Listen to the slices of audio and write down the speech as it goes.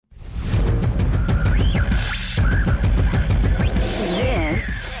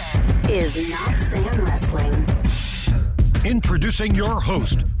is Not Sam Wrestling. Introducing your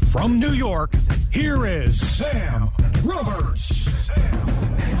host from New York, here is Sam Roberts.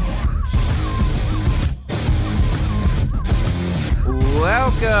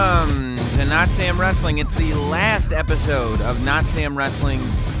 Welcome to Not Sam Wrestling. It's the last episode of Not Sam Wrestling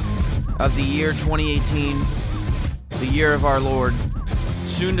of the year 2018, the year of our Lord,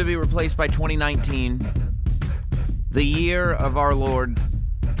 soon to be replaced by 2019, the year of our Lord.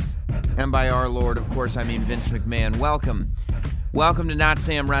 And by our Lord, of course, I mean Vince McMahon. Welcome. Welcome to Not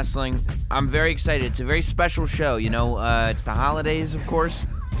Sam Wrestling. I'm very excited. It's a very special show. It's the holidays, of course.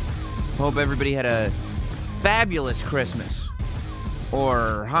 Hope everybody had a fabulous Christmas,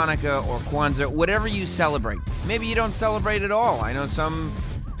 or Hanukkah, or Kwanzaa, whatever you celebrate. Maybe you don't celebrate at all. I know some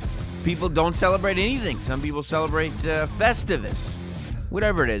people don't celebrate anything. Some people celebrate Festivus.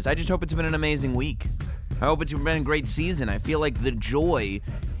 Whatever it is. I just hope it's been an amazing week. I hope it's been a great season. I feel like the joy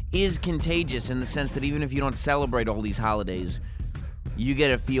is contagious in the sense that even if you don't celebrate all these holidays, you get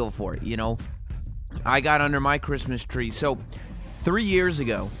a feel for it, I got under my Christmas tree. So, 3 years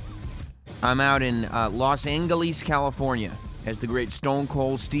ago, I'm out in Los Angeles, California, as the great Stone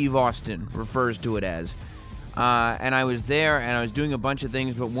Cold Steve Austin refers to it as. And I was there, and I was doing a bunch of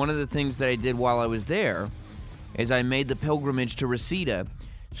things, but one of the things that I did while I was there is I made the pilgrimage to Reseda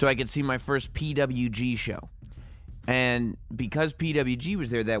so I could see my first PWG show. And because PWG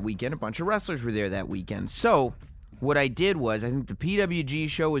was there that weekend, a bunch of wrestlers were there that weekend. So what I did was, I think the PWG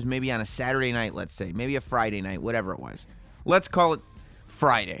show was maybe on a Saturday night, let's say, maybe a Friday night, whatever it was. Let's call it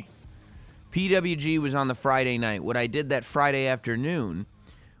Friday. PWG was on the Friday night. What I did that Friday afternoon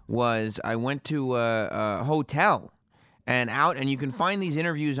was I went to a hotel and you can find these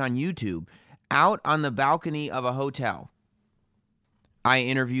interviews on YouTube, out on the balcony of a hotel. I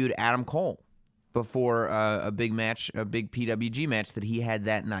interviewed Adam Cole before a big PWG match that he had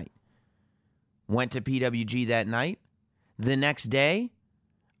that night. Went to PWG that night. The next day,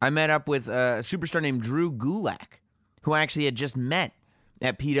 I met up with a superstar named Drew Gulak, who I actually had just met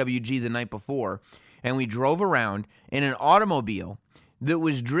at PWG the night before. And we drove around in an automobile that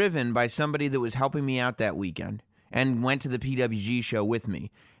was driven by somebody that was helping me out that weekend and went to the PWG show with me.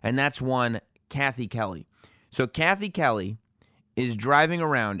 And that's one Kathy Kelly. So Kathy Kelly is driving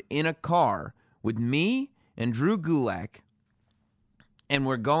around in a car with me and Drew Gulak, and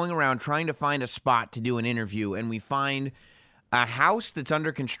we're going around trying to find a spot to do an interview, and we find a house that's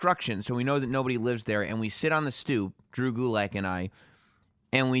under construction, so we know that nobody lives there, and we sit on the stoop, Drew Gulak and I,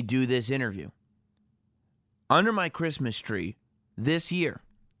 and we do this interview. Under my Christmas tree this year,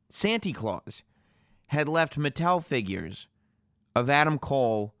 Santa Claus had left Mattel figures of Adam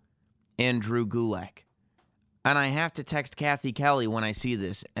Cole and Drew Gulak. And I have to text Kathy Kelly when I see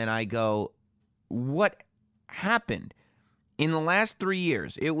this, and I go, what happened? In the last 3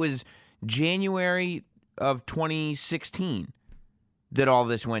 years, it was January of 2016 that all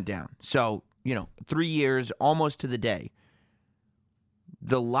this went down. So, 3 years, almost to the day.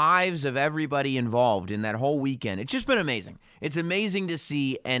 The lives of everybody involved in that whole weekend, it's just been amazing. It's amazing to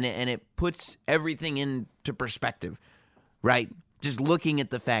see, and it puts everything into perspective, right? Just looking at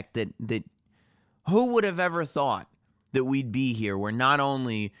the fact that who would have ever thought that we'd be here where not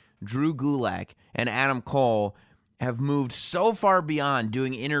only Drew Gulak and Adam Cole have moved so far beyond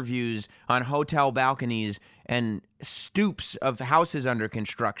doing interviews on hotel balconies and stoops of houses under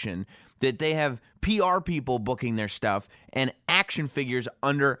construction, that they have PR people booking their stuff and action figures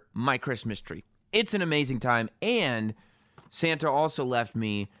under my Christmas tree. It's an amazing time. And Santa also left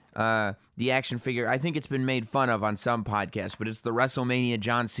me the action figure. I think it's been made fun of on some podcasts, but it's the WrestleMania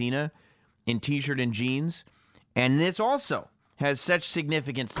John Cena in t-shirt and jeans. And this also has such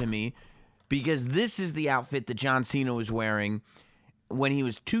significance to me because this is the outfit that John Cena was wearing when he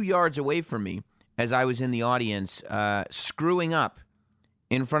was 2 yards away from me as I was in the audience screwing up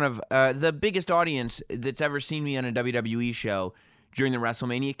in front of the biggest audience that's ever seen me on a WWE show during the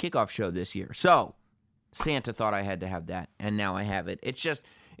WrestleMania kickoff show this year. So Santa thought I had to have that, and now I have it.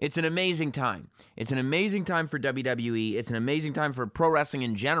 It's an amazing time. It's an amazing time for WWE. It's an amazing time for pro wrestling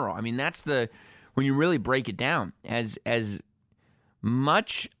in general. I mean, when you really break it down, as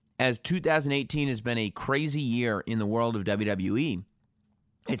much as 2018 has been a crazy year in the world of WWE,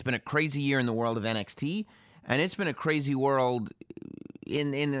 it's been a crazy year in the world of NXT, and it's been a crazy world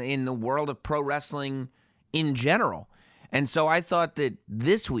in the world of pro wrestling in general. And so I thought that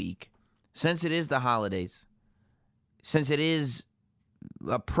this week, since it is the holidays, since it is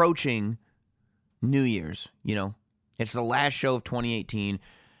approaching New Year's, it's the last show of 2018,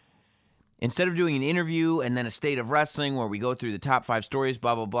 instead of doing an interview and then a state of wrestling where we go through the top 5 stories,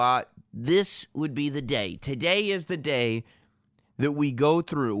 blah, blah, blah, this would be the day. Today is the day that we go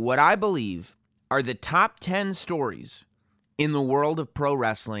through what I believe are the top 10 stories in the world of pro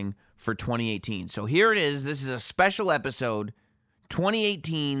wrestling for 2018. So here it is. This is a special episode,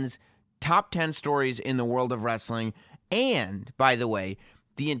 2018's top 10 stories in the world of wrestling. And, by the way,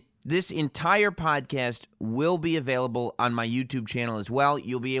 this entire podcast will be available on my YouTube channel as well.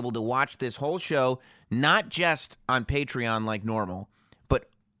 You'll be able to watch this whole show, not just on Patreon like normal, but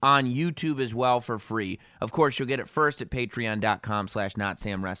on YouTube as well for free. Of course, you'll get it first at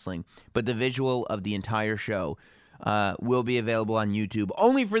patreon.com/NotSamWrestling, but the visual of the entire show will be available on YouTube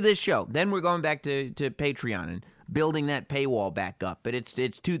only for this show. Then we're going back to Patreon and building that paywall back up. But it's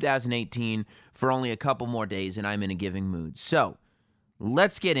 2018 for only a couple more days, and I'm in a giving mood. So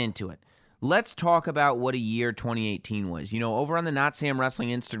let's get into it. Let's talk about what a year 2018 was. You know, over on the Not Sam Wrestling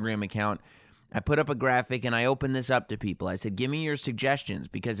Instagram account, I put up a graphic and I opened this up to people. I said, give me your suggestions,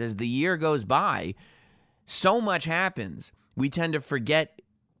 because as the year goes by, so much happens. We tend to forget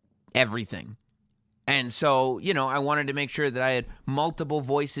everything. And so, you know, I wanted to make sure that I had multiple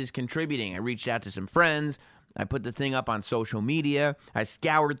voices contributing. I reached out to some friends. I put the thing up on social media. I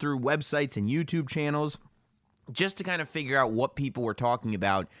scoured through websites and YouTube channels just to kind of figure out what people were talking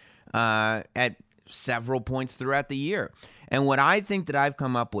about at several points throughout the year. And what I think that I've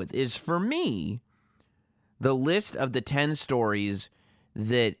come up with is, for me, the list of the 10 stories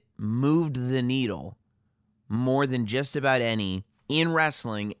that moved the needle more than just about any in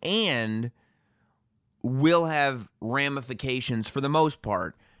wrestling and will have ramifications, for the most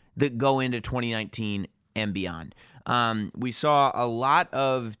part, that go into 2019 and beyond. We saw a lot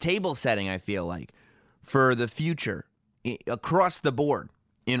of table setting, I feel like, for the future across the board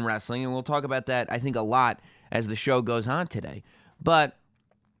in wrestling, and we'll talk about that, I think, a lot as the show goes on today. But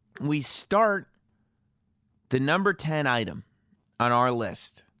we start the number 10 item on our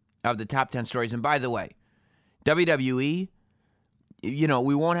list of the top 10 stories. And by the way, WWE, you know,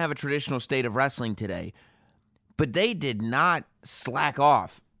 we won't have a traditional state of wrestling today, but they did not slack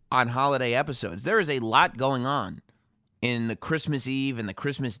off on holiday episodes. There is a lot going on in the Christmas Eve and the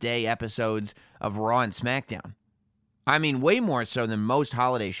Christmas Day episodes of Raw and SmackDown. I mean, way more so than most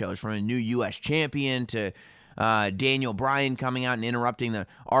holiday shows, from a new U.S. champion to Daniel Bryan coming out and interrupting the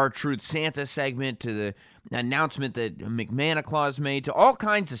R-Truth Santa segment, to the announcement that McMahon-a-Claus made, to all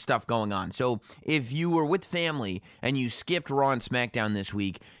kinds of stuff going on. So if you were with family and you skipped Raw and SmackDown this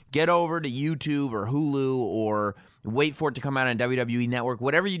week, get over to YouTube or Hulu, or wait for it to come out on WWE Network,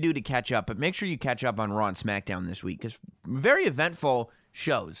 whatever you do to catch up. But make sure you catch up on Raw and SmackDown this week, because very eventful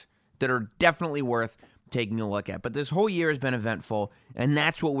shows that are definitely worth taking a look at. But this whole year has been eventful, and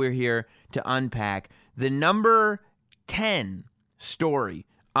that's what we're here to unpack. The number 10 story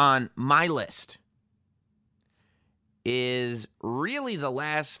on my list is really the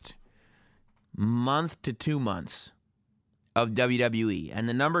last month to 2 months of WWE. And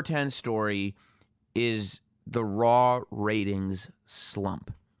the number 10 story is the Raw ratings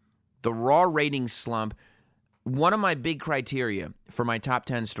slump. The Raw ratings slump, one of my big criteria for my top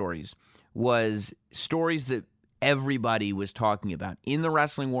 10 stories was stories that everybody was talking about in the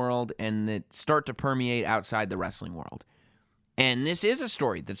wrestling world and that start to permeate outside the wrestling world. And this is a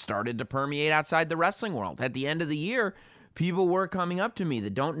story that started to permeate outside the wrestling world. At the end of the year, people were coming up to me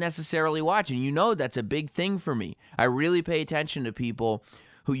that don't necessarily watch, and you know that's a big thing for me. I really pay attention to people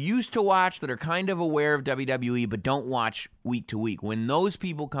who used to watch, that are kind of aware of WWE but don't watch week to week. When those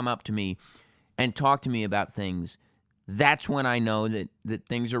people come up to me and talk to me about things, that's when I know that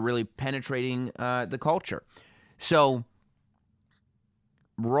things are really penetrating the culture. So,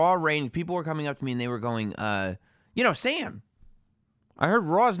 Raw ratings, people were coming up to me and they were going, Sam, I heard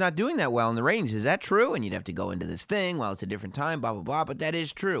Raw's not doing that well in the ratings. Is that true? And you'd have to go into this thing, well, it's a different time, blah, blah, blah, but that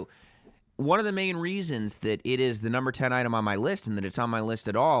is true. One of the main reasons that it is the number 10 item on my list, and that it's on my list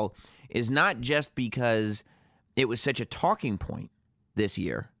at all, is not just because it was such a talking point this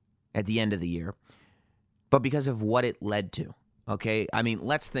year, at the end of the year, but because of what it led to, okay? I mean,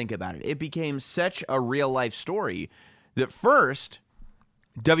 let's think about it. It became such a real-life story that first,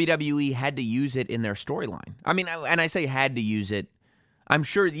 WWE had to use it in their storyline. I mean, and I say had to use it. I'm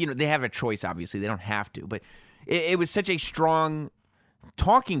sure, they have a choice, obviously. They don't have to. But it was such a strong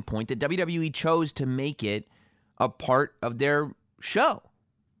talking point that WWE chose to make it a part of their show.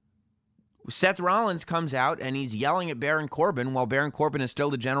 Seth Rollins comes out and he's yelling at Baron Corbin while Baron Corbin is still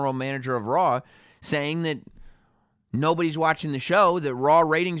the general manager of Raw, saying that nobody's watching the show, that Raw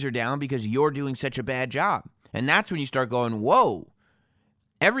ratings are down because you're doing such a bad job. And that's when you start going, whoa,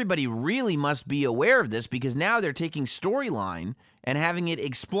 everybody really must be aware of this, because now they're taking storyline and having it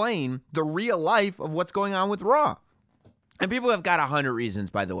explain the real life of what's going on with Raw. And people have got 100 reasons,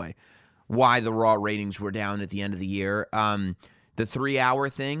 by the way, why the Raw ratings were down at the end of the year. The 3-hour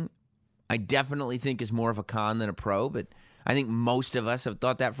thing, I definitely think is more of a con than a pro, but I think most of us have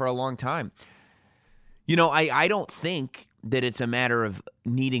thought that for a long time. You know, I don't think that it's a matter of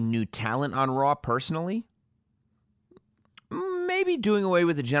needing new talent on Raw personally. Maybe doing away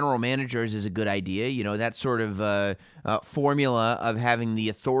with the general managers is a good idea. You know, that sort of formula of having the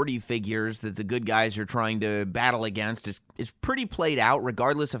authority figures that the good guys are trying to battle against is pretty played out,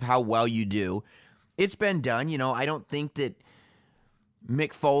 regardless of how well you do. It's been done. You know, I don't think that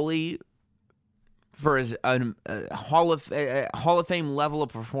Mick Foley, for as a Hall of Fame level of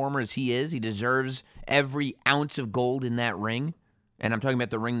performer as he is, he deserves every ounce of gold in that ring. And I'm talking about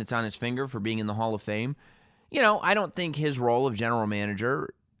the ring that's on his finger for being in the Hall of Fame. You know, I don't think his role of general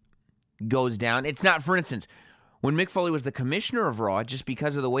manager goes down. It's not, for instance, when Mick Foley was the commissioner of Raw, just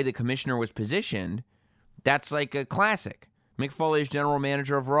because of the way the commissioner was positioned, that's like a classic. Mick Foley is general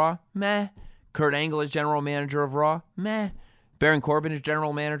manager of Raw, meh. Kurt Angle is general manager of Raw, meh. Baron Corbin is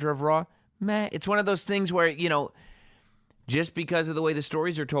general manager of Raw, meh. It's one of those things where, you know, just because of the way the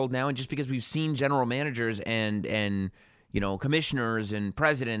stories are told now, and just because we've seen general managers and you know, commissioners and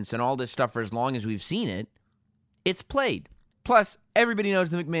presidents and all this stuff for as long as we've seen it, it's played. Plus, everybody knows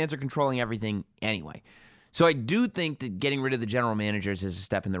the McMahons are controlling everything anyway. So I do think that getting rid of the general managers is a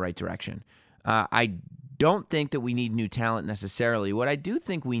step in the right direction. I don't think that we need new talent necessarily. What I do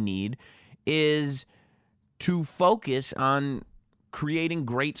think we need is to focus on creating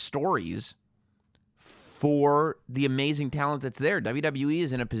great stories for the amazing talent that's there. WWE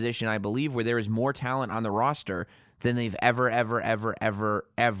is in a position, I believe, where there is more talent on the roster than they've ever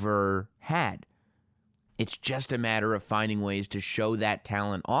had. It's just a matter of finding ways to show that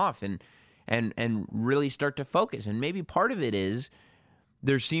talent off and really start to focus. And maybe part of it is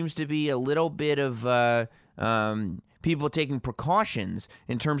there seems to be a little bit of people taking precautions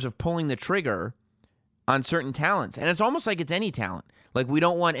in terms of pulling the trigger on certain talents. And it's almost like it's any talent. Like, we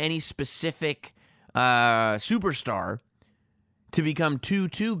don't want any specific superstar to become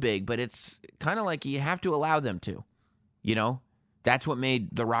too big, but it's kind of like you have to allow them to, you know? That's what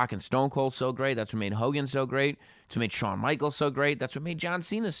made The Rock and Stone Cold so great. That's what made Hogan so great. That's what made Shawn Michaels so great. That's what made John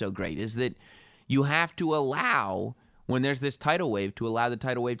Cena so great, is that you have to allow, when there's this tidal wave, to allow the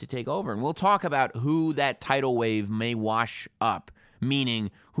tidal wave to take over. And we'll talk about who that tidal wave may wash up, meaning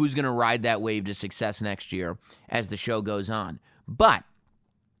who's going to ride that wave to success next year as the show goes on. But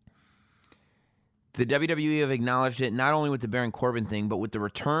the WWE have acknowledged it, not only with the Baron Corbin thing, but with the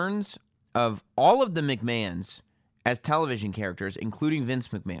returns of all of the McMahons as television characters, including Vince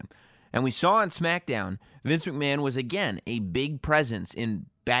McMahon. And we saw on SmackDown, Vince McMahon was, again, a big presence in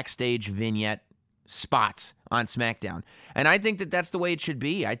backstage vignette spots on SmackDown. And I think that that's the way it should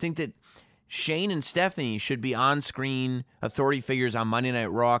be. I think that Shane and Stephanie should be on-screen authority figures on Monday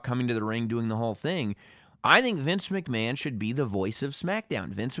Night Raw, coming to the ring, doing the whole thing. I think Vince McMahon should be the voice of SmackDown.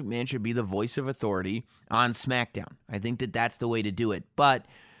 Vince McMahon should be the voice of authority on SmackDown. I think that that's the way to do it. But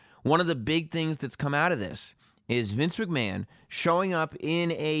one of the big things that's come out of this is Vince McMahon showing up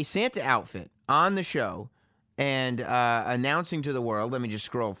in a Santa outfit on the show and announcing to the world, let me just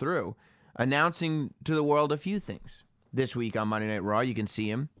scroll through, announcing to the world a few things. This week on Monday Night Raw, you can see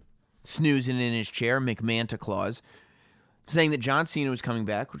him snoozing in his chair, McManta Claus, saying that John Cena was coming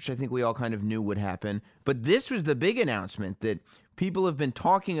back, which I think we all kind of knew would happen. But this was the big announcement that people have been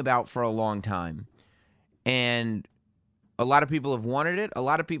talking about for a long time. And a lot of people have wanted it. A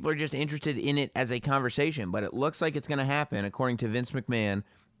lot of people are just interested in it as a conversation. But it looks like it's going to happen, according to Vince McMahon,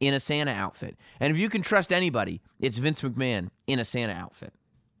 in a Santa outfit. And if you can trust anybody, it's Vince McMahon in a Santa outfit.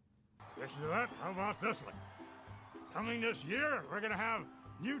 Listen to that. How about this one? Coming this year, we're going to have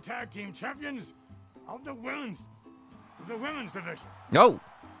new tag team champions of the women's division. No.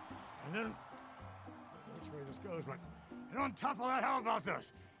 And then, which way this goes, but and on top of that, how about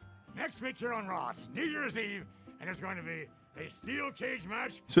this? Next week here on Raw, it's New Year's Eve, and it's going to be a steel cage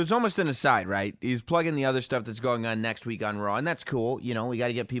match. So it's almost an aside, right? He's plugging the other stuff that's going on next week on Raw, and that's cool. You know, we got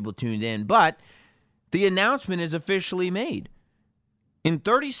to get people tuned in. But the announcement is officially made. In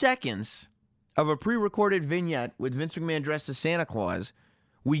 30 seconds of a pre-recorded vignette with Vince McMahon dressed as Santa Claus,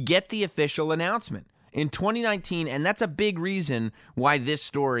 we get the official announcement. In 2019, and that's a big reason why this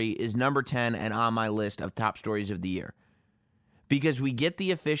story is number 10 and on my list of top stories of the year. Because we get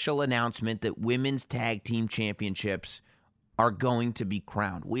the official announcement that women's tag team championships are going to be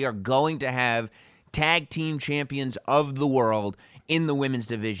crowned. We are going to have tag team champions of the world in the women's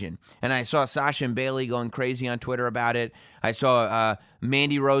division. And I saw Sasha and Bayley going crazy on Twitter about it. I saw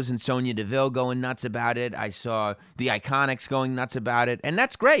Mandy Rose and Sonya Deville going nuts about it. I saw the Iconics going nuts about it. And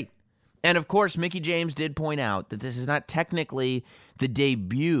that's great. And, of course, Mickie James did point out that this is not technically the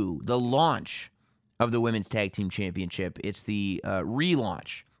debut, the launch of the Women's Tag Team Championship. It's the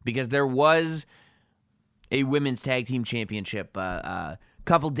relaunch, because there was a Women's Tag Team Championship a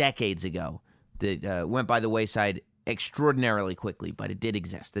couple decades ago that went by the wayside extraordinarily quickly, but it did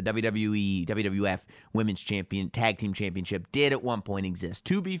exist. The WWE, WWF Women's Tag Team Championship did at one point exist.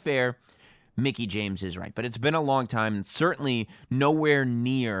 To be fair, Mickie James is right, but it's been a long time, and certainly nowhere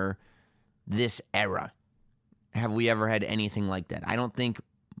near this era have we ever had anything like that. I don't think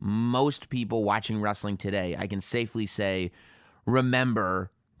most people watching wrestling today, I can safely say,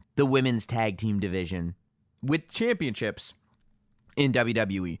 remember the women's tag team division with championships in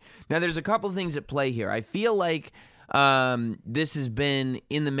WWE. Now, there's a couple things at play here. I feel like this has been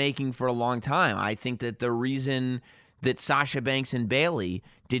in the making for a long time. I think that the reason that Sasha Banks and Bayley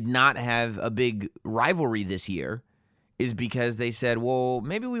did not have a big rivalry this year is because they said, well,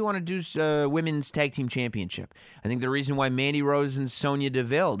 maybe we want to do women's tag team championship. I think the reason why Mandy Rose and Sonya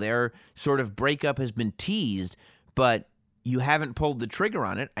Deville, their sort of breakup has been teased, but you haven't pulled the trigger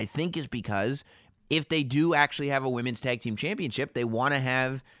on it, I think is because if they do actually have a women's tag team championship, they want to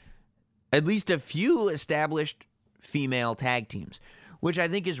have at least a few established female tag teams, which I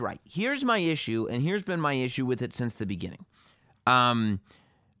think is right. Here's my issue, and here's been my issue with it since the beginning.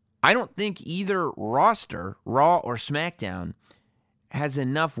 I don't think either roster, Raw or SmackDown, has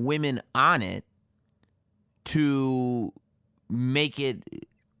enough women on it to make it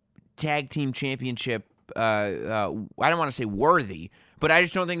tag team championship, I don't want to say worthy, but I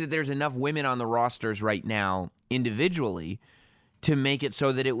just don't think that there's enough women on the rosters right now individually to make it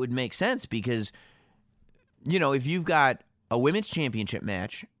so that it would make sense, because, you know, if you've got a women's championship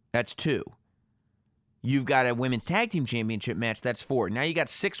match, that's 2. You've got a women's tag team championship match, that's 4. Now you got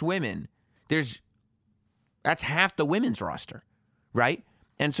 6 women. That's half the women's roster, right?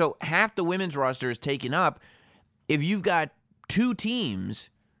 And so half the women's roster is taken up. If you've got 2 teams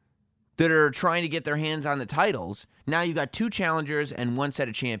that are trying to get their hands on the titles, now you've got 2 challengers and 1 set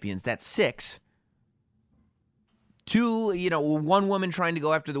of champions. That's 6. 1 woman trying to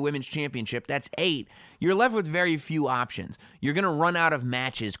go after the women's championship, that's 8. You're left with very few options. You're going to run out of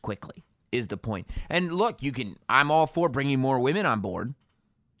matches quickly, is the point. And look, I'm all for bringing more women on board.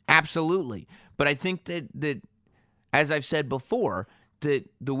 Absolutely. But I think that as I've said before, that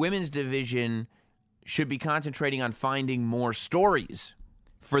the women's division should be concentrating on finding more stories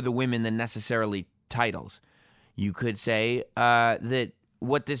for the women than necessarily titles. You could say that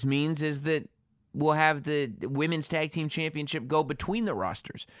what this means is that we'll have the women's tag team championship go between the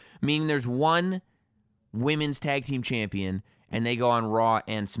rosters, meaning there's 1 women's tag team champion and they go on Raw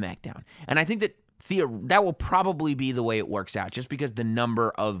and SmackDown. And I think that that will probably be the way it works out, just because the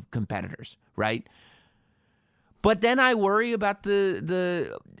number of competitors, right? But then I worry about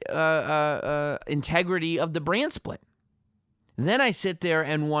the integrity of the brand split. Then I sit there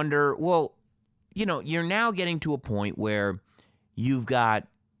and wonder, well, you're now getting to a point where you've got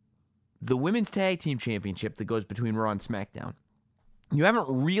the women's tag team championship that goes between Raw and SmackDown. You haven't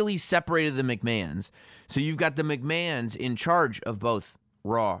really separated the McMahons, so you've got the McMahons in charge of both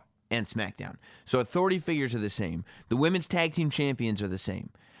Raw and SmackDown. So authority figures are the same. The women's tag team champions are the same.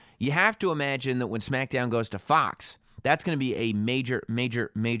 You have to imagine that when SmackDown goes to Fox, that's going to be a major,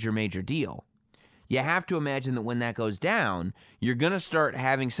 major, major, major deal. You have to imagine that when that goes down, you're going to start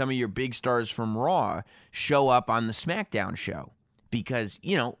having some of your big stars from Raw show up on the SmackDown show because,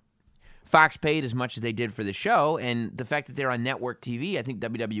 Fox paid as much as they did for the show, and the fact that they're on network TV, I think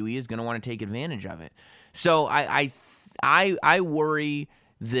WWE is going to want to take advantage of it. So I worry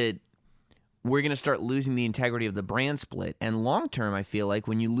that we're going to start losing the integrity of the brand split, and long term, I feel like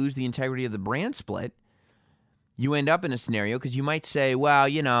when you lose the integrity of the brand split, you end up in a scenario because you might say, well,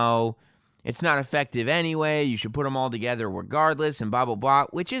 it's not effective anyway, you should put them all together regardless, and blah, blah, blah,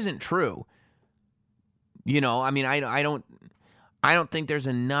 which isn't true. I don't think there's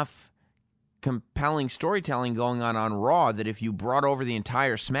enough compelling storytelling going on Raw that if you brought over the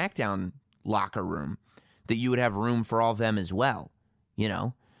entire SmackDown locker room, that you would have room for all of them as well,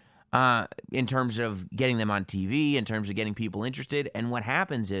 in terms of getting them on TV, in terms of getting people interested. And what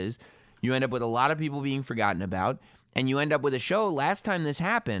happens is you end up with a lot of people being forgotten about, and you end up with a show. Last time this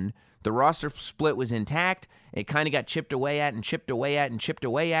happened, the roster split was intact. It kind of got chipped away at and chipped away at and chipped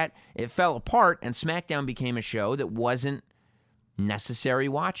away at. It fell apart, and SmackDown became a show that wasn't necessary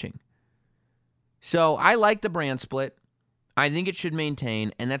watching. So I like the brand split. I think it should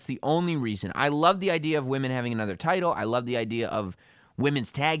maintain, and that's the only reason. I love the idea of women having another title. I love the idea of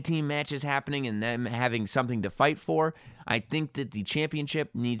women's tag team matches happening and them having something to fight for. I think that the championship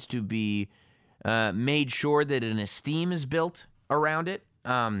needs to be made sure that an esteem is built around it,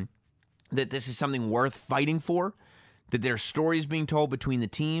 that this is something worth fighting for, that there's stories being told between the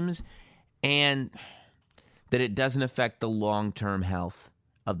teams, and that it doesn't affect the long-term health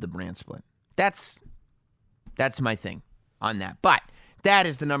of the brand split. That's my thing on that. But that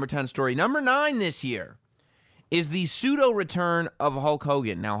is the number 10 story. Number 9 this year is the pseudo-return of Hulk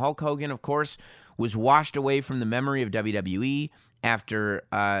Hogan. Now, Hulk Hogan, of course, was washed away from the memory of WWE after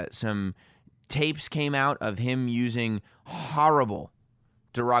some tapes came out of him using horrible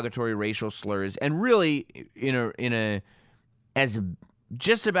derogatory racial slurs, and really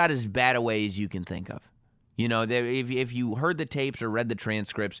just about as bad a way as you can think of. You know, if you heard the tapes or read the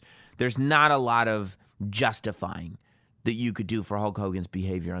transcripts, there's not a lot of justifying that you could do for Hulk Hogan's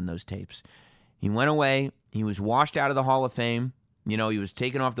behavior on those tapes. He went away. He was washed out of the Hall of Fame. You know, he was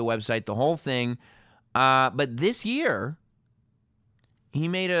taken off the website, the whole thing. But this year, he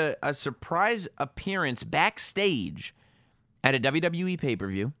made a surprise appearance backstage at a WWE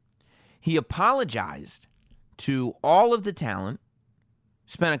pay-per-view. He apologized to all of the talent,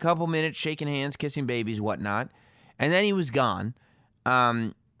 spent a couple minutes shaking hands, kissing babies, whatnot, and then he was gone.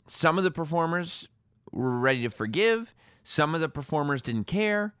 Some of the performers were ready to forgive. Some of the performers didn't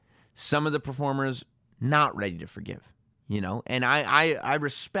care. Some of the performers not ready to forgive. You know, and I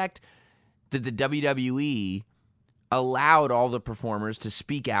respect that the WWE allowed all the performers to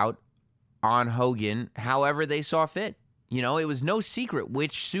speak out on Hogan however they saw fit. You know, it was no secret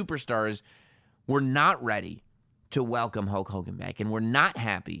which superstars were not ready to welcome Hulk Hogan back and were not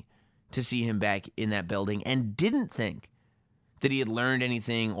happy to see him back in that building and didn't think that he had learned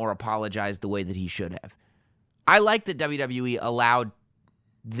anything or apologized the way that he should have. I like that WWE allowed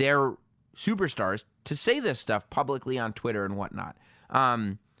their superstars to say this stuff publicly on Twitter and whatnot.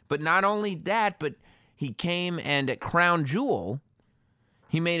 But not only that, but he came and at Crown Jewel,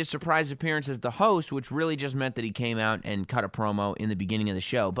 he made a surprise appearance as the host, which really just meant that he came out and cut a promo in the beginning of the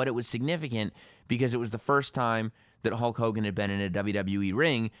show. But it was significant because it was the first time that Hulk Hogan had been in a WWE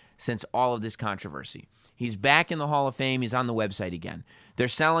ring since all of this controversy. He's back in the Hall of Fame. He's on the website again. They're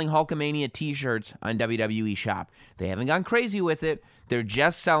selling Hulkamania t-shirts on WWE Shop. They haven't gone crazy with it. They're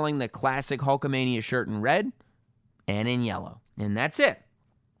just selling the classic Hulkamania shirt in red and in yellow. And that's it.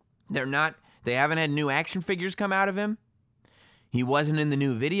 They haven't had new action figures come out of him. He wasn't in the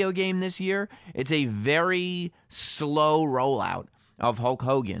new video game this year. It's a very slow rollout of Hulk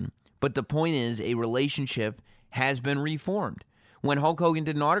Hogan. But the point is, a relationship has been reformed. When Hulk Hogan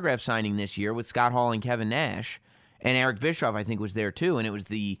did an autograph signing this year with Scott Hall and Kevin Nash, and Eric Bischoff, I think, was there too, and it was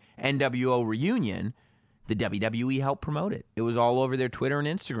the NWO reunion, the WWE helped promote it. It was all over their Twitter and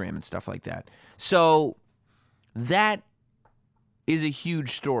Instagram and stuff like that. So that is a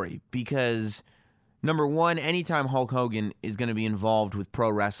huge story because, number one, anytime Hulk Hogan is going to be involved with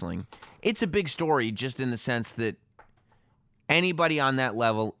pro wrestling, it's a big story just in the sense that anybody on that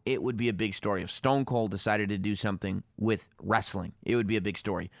level, it would be a big story. If Stone Cold decided to do something with wrestling, it would be a big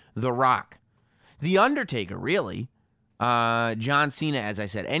story. The Rock, The Undertaker, really, John Cena, as I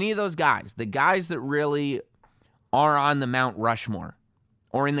said, any of those guys, the guys that really are on the Mount Rushmore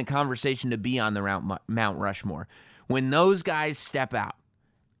or in the conversation to be on the Mount Rushmore, when those guys step out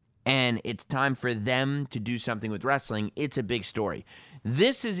and it's time for them to do something with wrestling, it's a big story.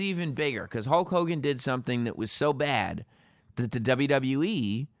 This is even bigger because Hulk Hogan did something that was so bad that the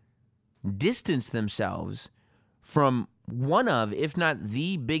WWE distanced themselves from one of, if not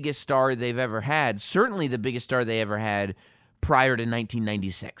the biggest star they've ever had, certainly the biggest star they ever had prior to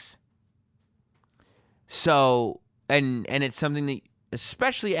 1996. So, and it's something that,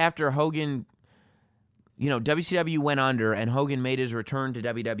 especially after Hogan, you know, WCW went under and Hogan made his return to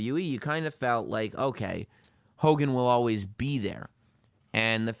WWE, you kind of felt like, okay, Hogan will always be there.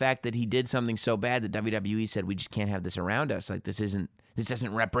 And the fact that he did something so bad that WWE said, we just can't have this around us. Like, this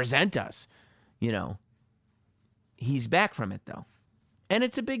doesn't represent us. You know, he's back from it, though. And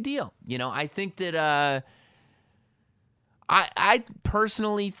it's a big deal. You know, I think that, I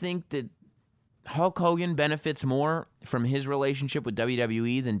personally think that Hulk Hogan benefits more from his relationship with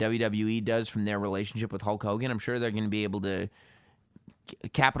WWE than WWE does from their relationship with Hulk Hogan. I'm sure they're going to be able to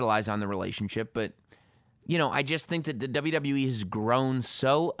capitalize on the relationship, but you know, I just think that the WWE has grown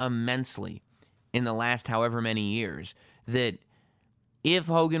so immensely in the last however many years that if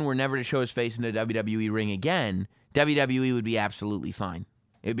Hogan were never to show his face in a WWE ring again, WWE would be absolutely fine.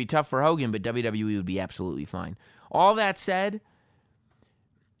 It would be tough for Hogan, but WWE would be absolutely fine. All that said,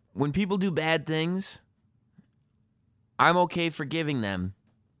 when people do bad things, I'm okay forgiving them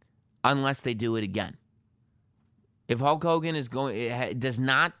unless they do it again. If Hulk Hogan does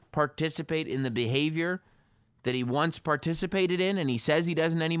not participate in the behavior that he once participated in, and he says he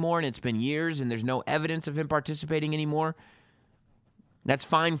doesn't anymore, and it's been years, and there's no evidence of him participating anymore, that's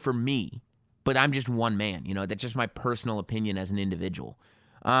fine for me. But I'm just one man, you know, that's just my personal opinion as an individual.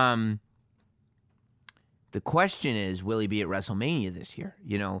 The question is, will he be at WrestleMania this year?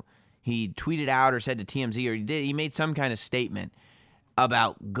 You know, he tweeted out or said to TMZ, or he made some kind of statement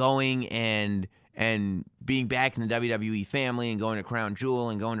about going and being back in the WWE family and going to Crown Jewel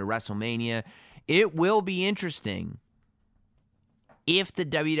and going to WrestleMania. It will be interesting if the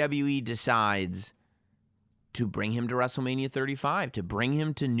WWE decides to bring him to WrestleMania 35, to bring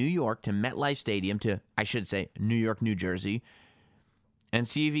him to New York, to MetLife Stadium, to, I should say, New York, New Jersey, and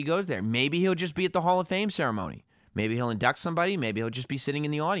see if he goes there. Maybe he'll just be at the Hall of Fame ceremony. Maybe he'll induct somebody. Maybe he'll just be sitting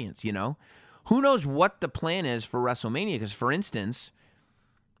in the audience, you know? Who knows what the plan is for WrestleMania? Because, for instance,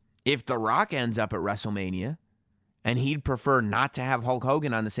 if The Rock ends up at WrestleMania and he'd prefer not to have Hulk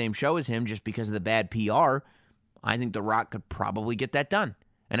Hogan on the same show as him just because of the bad PR, I think The Rock could probably get that done.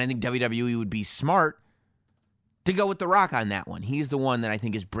 And I think WWE would be smart to go with The Rock on that one. He's the one that I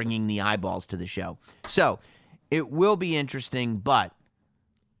think is bringing the eyeballs to the show. So, it will be interesting, but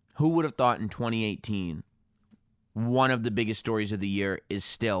who would have thought in 2018 one of the biggest stories of the year is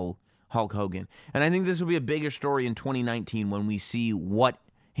still Hulk Hogan? And I think this will be a bigger story in 2019 when we see what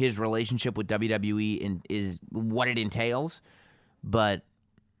his relationship with WWE is, what it entails. But,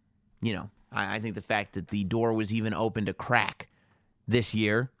 you know, I think the fact that the door was even open to crack this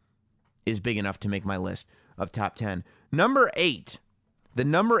year is big enough to make my list of top 10. Number 8. The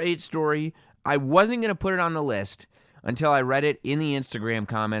number 8 story, I wasn't going to put it on the list until I read it in the Instagram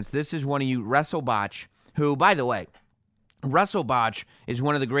comments. This is one of you, WrestleBotch, who, by the way, WrestleBotch is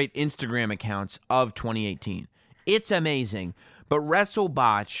one of the great Instagram accounts of 2018. It's amazing. But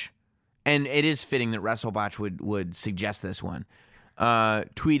WrestleBotch, and it is fitting that WrestleBotch would suggest this one,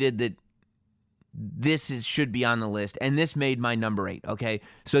 tweeted that this should be on the list, and this made my number 8, okay?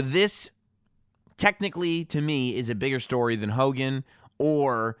 So this, technically, to me, is a bigger story than Hogan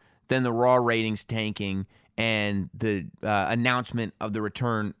or than the Raw ratings tanking and the announcement of the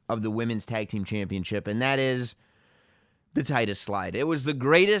return of the Women's Tag Team Championship, and that is the Titus slide. It was the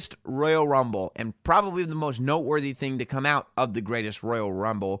greatest Royal Rumble, and probably the most noteworthy thing to come out of the greatest Royal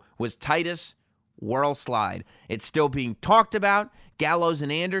Rumble was Titus World Slide. It's still being talked about. Gallows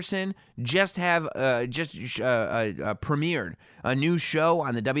and Anderson just premiered a new show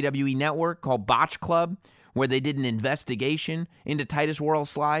on the WWE Network called Botch Club, where they did an investigation into Titus World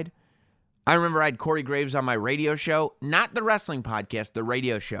Slide. I remember I had Corey Graves on my radio show, not the wrestling podcast, the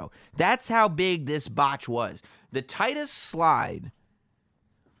radio show. That's how big this botch was. The Titus slide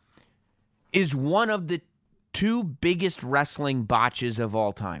is one of the 2 biggest wrestling botches of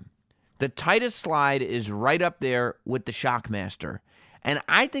all time. The Titus slide is right up there with the Shockmaster. And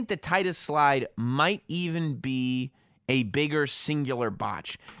I think the Titus slide might even be a bigger singular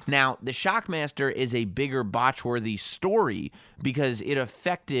botch. Now, the Shockmaster is a bigger botch-worthy story because it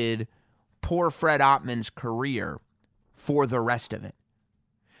affected poor Fred Ottman's career for the rest of it.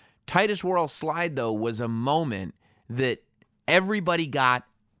 Titus World Slide, though, was a moment that everybody got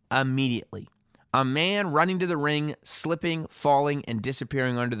immediately. A man running to the ring, slipping, falling, and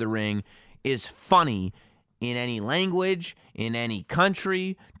disappearing under the ring is funny in any language, in any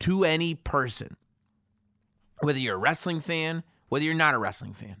country, to any person. Whether you're a wrestling fan, whether you're not a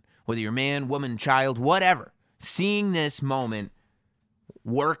wrestling fan, whether you're man, woman, child, whatever. Seeing this moment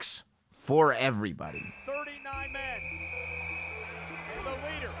works for everybody. 39 men. And the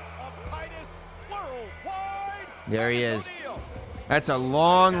leader of Titus Worldwide. There he is. That's a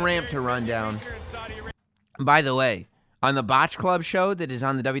long ramp to run down. By the way, on the Botch Club show that is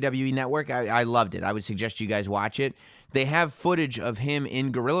on the WWE Network, I loved it. I would suggest you guys watch it. They have footage of him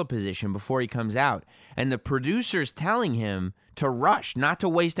in gorilla position before he comes out. And the producer's telling him to rush, not to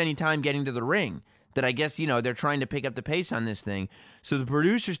waste any time getting to the ring. That I guess, they're trying to pick up the pace on this thing. So the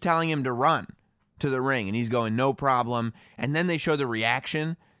producer's telling him to run to the ring, and he's going, no problem. And then they show the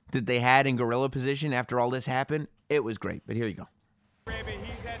reaction that they had in gorilla position after all this happened. It was great, but here you go.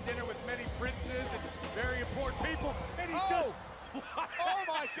 He's had dinner with many princes and very important people, and he just... Oh,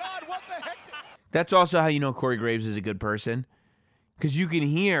 my God, what the heck? That's also how you know Corey Graves is a good person, because you can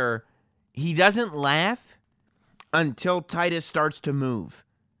hear he doesn't laugh until Titus starts to move.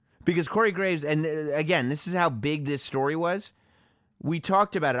 Because Corey Graves, and again, this is how big this story was. We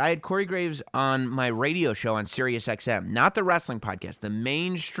talked about it. I had Corey Graves on my radio show on SiriusXM, not the wrestling podcast, the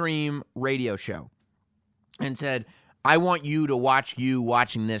mainstream radio show, and said, I want you to watch you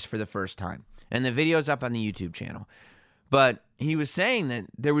watching this for the first time. And the video's up on the YouTube channel. But he was saying that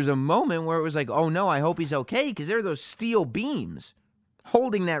there was a moment where it was like, oh no, I hope he's okay, because there are those steel beams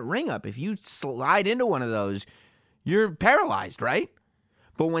holding that ring up. If you slide into one of those, you're paralyzed, right?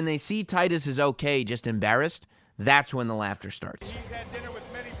 But when they see Titus is okay, just embarrassed, that's when the laughter starts. He's had dinner with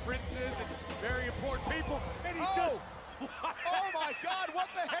many princes and very important people, and he just... Oh, my God, what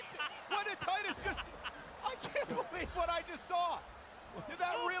the heck? What did Titus just... believe what I just saw. Did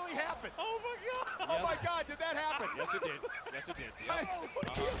that really happen? Oh, my God. Oh, my God. Did that happen? Yes, it did. Yes, it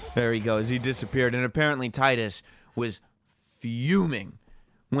did. Yep. There he goes. He disappeared. And apparently Titus was fuming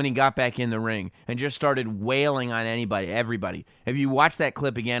when he got back in the ring and just started wailing on everybody. If you watch that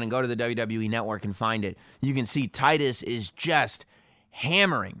clip again and go to the WWE Network and find it, you can see Titus is just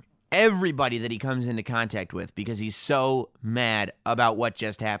hammering everybody that he comes into contact with because he's so mad about what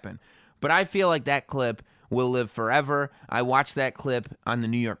just happened. But I feel like that clip will live forever. I watched that clip on the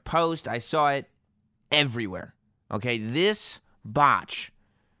New York Post. I saw it everywhere. Okay, this botch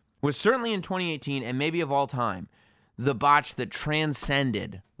was certainly in 2018 and maybe of all time, the botch that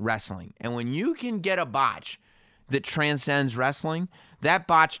transcended wrestling. And when you can get a botch that transcends wrestling, that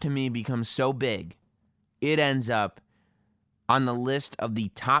botch to me becomes so big, it ends up on the list of the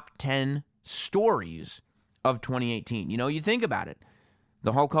top 10 stories of 2018. You know, you think about it.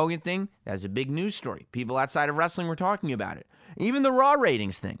 The Hulk Hogan thing, that's a big news story. People outside of wrestling were talking about it. Even the Raw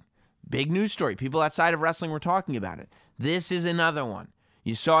ratings thing, big news story. People outside of wrestling were talking about it. This is another one.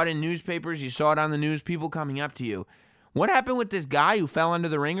 You saw it in newspapers. You saw it on the news. People coming up to you. What happened with this guy who fell under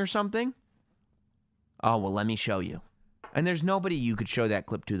the ring or something? Oh, well, let me show you. And there's nobody you could show that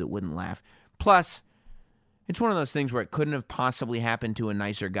clip to that wouldn't laugh. Plus, it's one of those things where it couldn't have possibly happened to a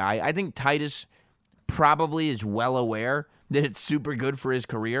nicer guy. I think Titus probably is well aware that it's super good for his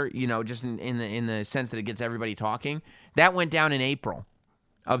career, you know, just in the sense that it gets everybody talking. That went down in April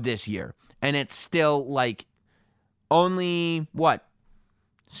of this year. And it's still like only,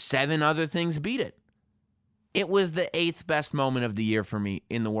 7 other things beat it. It was the 8th best moment of the year for me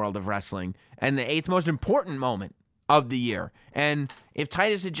in the world of wrestling and the 8th most important moment of the year. And if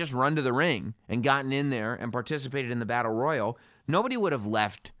Titus had just run to the ring and gotten in there and participated in the Battle Royal, nobody would have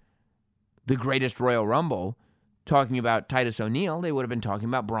left the greatest Royal Rumble talking about Titus O'Neil. They would have been talking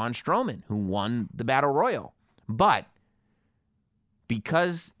about Braun Strowman, who won the Battle Royal. But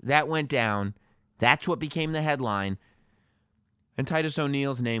because that went down, that's what became the headline, and Titus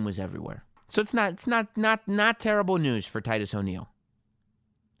O'Neil's name was everywhere. So it's not terrible news for Titus O'Neil.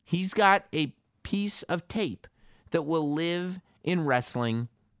 He's got a piece of tape that will live in wrestling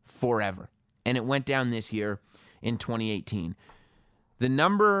forever. And it went down this year in 2018. The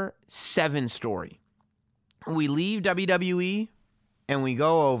number 7 story. We leave WWE and we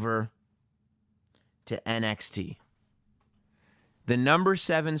go over to NXT. The number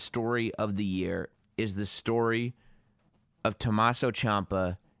 7 story of the year is the story of Tommaso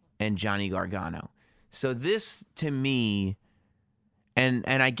Ciampa and Johnny Gargano. So this, to me, and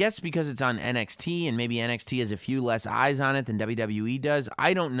I guess because it's on NXT and maybe NXT has a few less eyes on it than WWE does,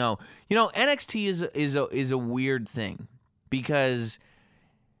 I don't know. You know, NXT is a weird thing because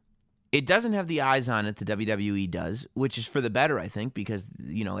it doesn't have the eyes on it that WWE does, which is for the better, I think, because,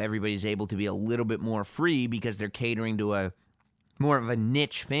 you know, everybody's able to be a little bit more free because they're catering to a more of a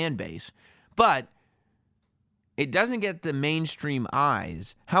niche fan base. But it doesn't get the mainstream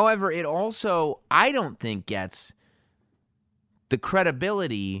eyes. However, it also, I don't think, gets the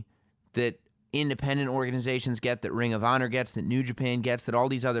credibility that independent organizations get, that Ring of Honor gets, that New Japan gets, that all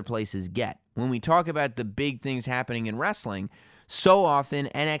these other places get. When we talk about the big things happening in wrestling, so often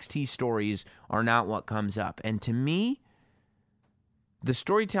NXT stories are not what comes up. And to me, the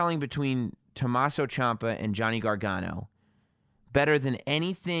storytelling between Tommaso Ciampa and Johnny Gargano, better than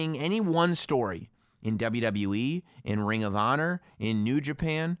anything, any one story in WWE, in Ring of Honor, in New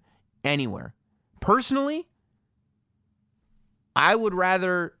Japan, anywhere. Personally, I would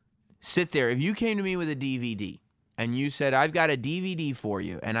rather sit there. If you came to me with a DVD and you said, I've got a DVD for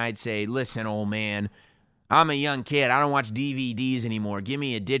you, and I'd say, listen, old man, I'm a young kid. I don't watch DVDs anymore. Give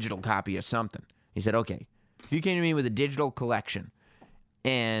me a digital copy or something. He said, okay. If you came to me with a digital collection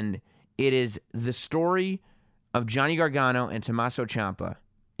and it is the story of Johnny Gargano and Tommaso Ciampa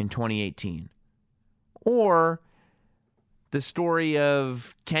in 2018, or the story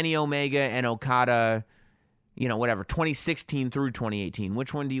of Kenny Omega and Okada, 2016 through 2018.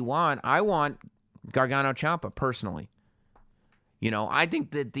 Which one do you want? I want Gargano Ciampa, personally. I think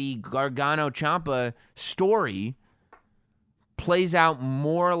that the Gargano Ciampa story plays out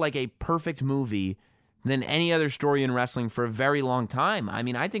more like a perfect movie than any other story in wrestling for a very long time. I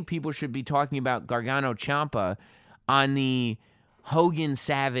mean, I think people should be talking about Gargano Ciampa on the Hogan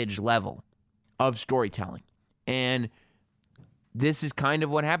Savage level of storytelling. And this is kind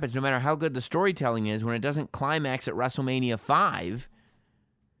of what happens. No matter how good the storytelling is, when it doesn't climax at WrestleMania 5,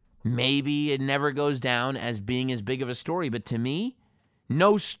 maybe it never goes down as being as big of a story. But to me,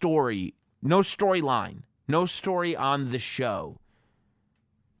 no storyline, no story on the show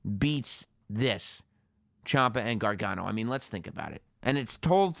beats this, Ciampa and Gargano. I mean, let's think about it. And it's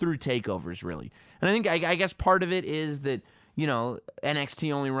told through takeovers, really. And I think, I guess part of it is that,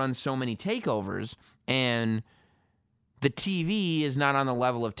 NXT only runs so many takeovers, and the TV is not on the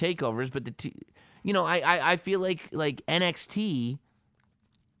level of takeovers, but I feel like NXT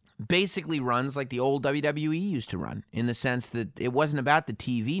basically runs like the old WWE used to run, in the sense that it wasn't about the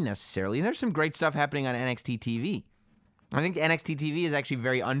TV necessarily. And there's some great stuff happening on NXT TV. I think NXT TV is actually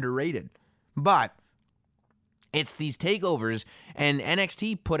very underrated. But it's these takeovers, and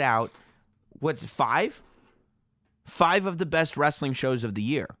NXT put out, what's 5? 5 of the best wrestling shows of the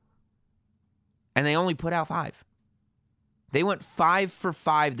year. And they only put out 5. They went 5 for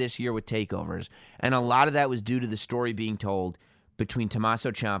 5 this year with takeovers, and a lot of that was due to the story being told between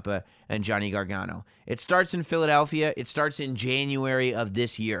Tommaso Ciampa and Johnny Gargano. It starts in Philadelphia. It starts in January of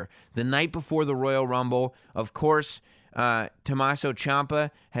this year, the night before the Royal Rumble. Of course, Tommaso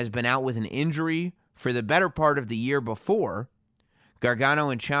Ciampa has been out with an injury for the better part of the year before. Gargano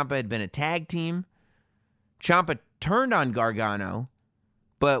and Ciampa had been a tag team. Ciampa turned on Gargano,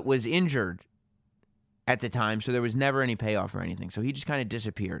 but was injured at the time, so there was never any payoff or anything. So he just kind of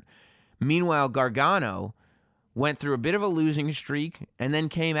disappeared. Meanwhile, Gargano went through a bit of a losing streak and then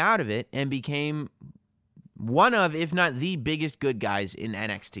came out of it and became one of, if not the biggest good guys in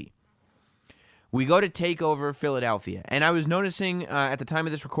NXT. We go to TakeOver Philadelphia, and I was noticing at the time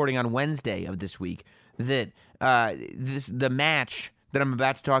of this recording on Wednesday of this week that the match that I'm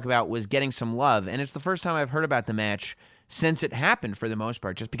about to talk about was getting some love, and it's the first time I've heard about the match since it happened, for the most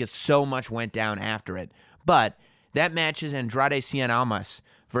part, just because so much went down after it. But that match is Andrade Cien Almas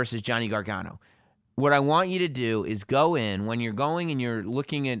versus Johnny Gargano. What I want you to do is go in, when you're going and you're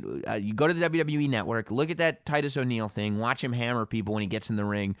looking at, you go to the WWE Network, look at that Titus O'Neil thing, watch him hammer people when he gets in the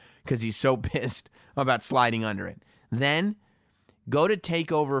ring because he's so pissed about sliding under it. Then go to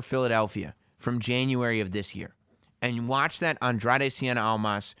TakeOver Philadelphia from January of this year and watch that Andrade Cien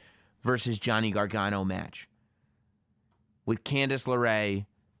Almas versus Johnny Gargano match with Candice LeRae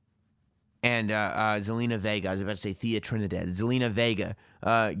and Zelina Vega. I was about to say Thea Trinidad. Zelina Vega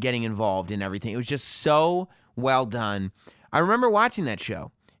getting involved in everything. It was just so well done. I remember watching that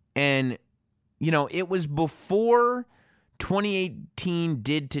show, and, it was before 2018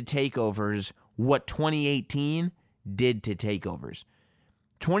 did to takeovers what 2018 did to takeovers.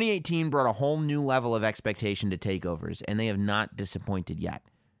 2018 brought a whole new level of expectation to takeovers, and they have not disappointed yet.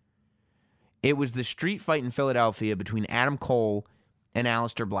 It was the street fight in Philadelphia between Adam Cole and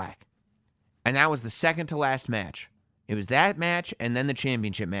Aleister Black. And that was the second to last match. It was that match and then the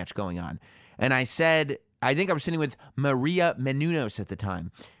championship match going on. And I said, I think I was sitting with Maria Menounos at the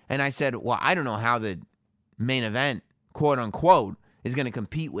time. And I said, well, I don't know how the main event, quote unquote, is going to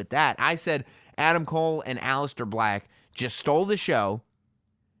compete with that. I said Adam Cole and Aleister Black just stole the show.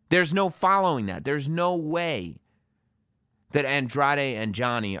 There's no following that. There's no way that Andrade and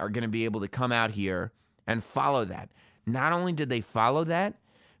Johnny are going to be able to come out here and follow that. Not only did they follow that,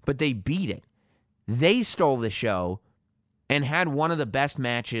 but they beat it. They stole the show and had one of the best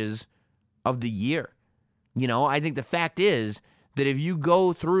matches of the year. I think the fact is that if you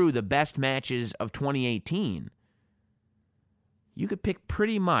go through the best matches of 2018, you could pick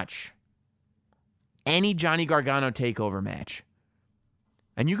pretty much any Johnny Gargano takeover match,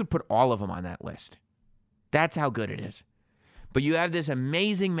 and you could put all of them on that list. That's how good it is. But you have this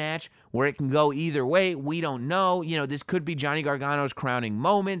amazing match where it can go either way. We don't know. This could be Johnny Gargano's crowning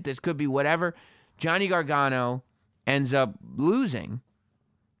moment. This could be whatever. Johnny Gargano ends up losing,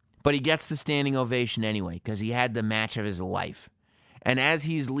 but he gets the standing ovation anyway because he had the match of his life. And as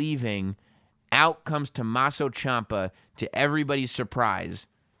he's leaving, out comes Tommaso Ciampa to everybody's surprise,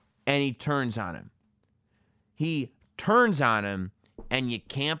 and he turns on him. He turns on him, and you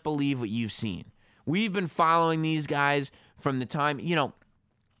can't believe what you've seen. We've been following these guys from the time,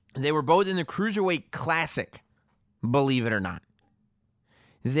 they were both in the Cruiserweight Classic, believe it or not.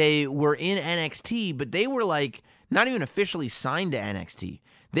 They were in NXT, but they were not even officially signed to NXT.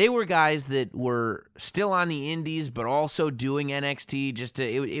 They were guys that were still on the indies, but also doing NXT.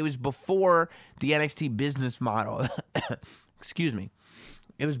 It was before the NXT business model. Excuse me.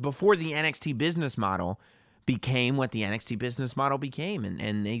 It was before the NXT business model became what the NXT business model became,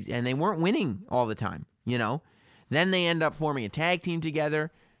 and they weren't winning all the time, Then they end up forming a tag team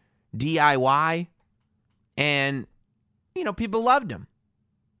together, DIY, and, people loved them.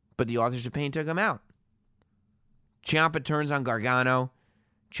 But the Authors of Pain took him out. Ciampa turns on Gargano.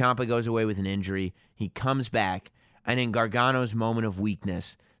 Ciampa goes away with an injury. He comes back, and in Gargano's moment of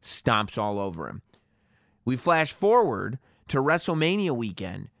weakness, stomps all over him. We flash forward to WrestleMania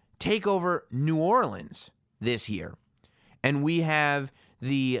weekend, TakeOver New Orleans this year. And we have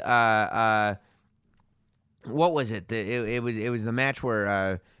the what was it? It was the match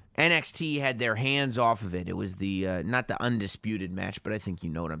where NXT had their hands off of it. It was the not the undisputed match, but I think you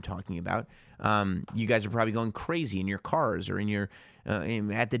know what I'm talking about. You guys are probably going crazy in your cars or in your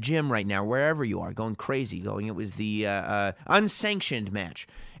at the gym right now, wherever you are, going crazy. It was the unsanctioned match.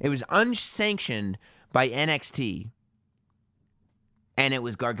 It was unsanctioned by NXT, and it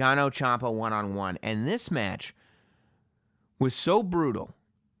was Gargano Ciampa 1-on-1. And this match was so brutal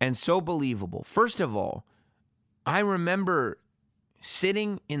and so believable. First of all, I remember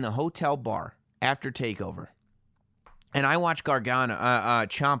sitting in the hotel bar after TakeOver, and I watched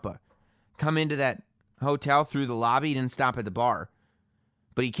Ciampa come into that hotel through the lobby. He didn't stop at the bar,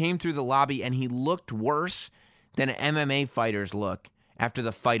 but he came through the lobby, and he looked worse than MMA fighters look after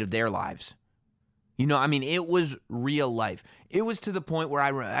the fight of their lives. You know, I mean, it was real life. It was to the point where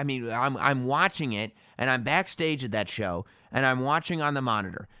I'm watching it, and I'm backstage at that show, and I'm watching on the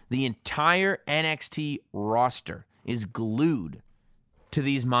monitor. The entire NXT roster is glued to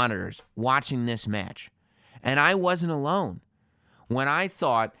these monitors watching this match. And I wasn't alone. When I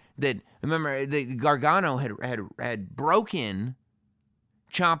thought that, remember, Gargano had broken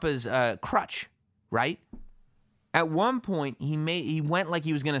Ciampa's crutch, right? At one point, he went like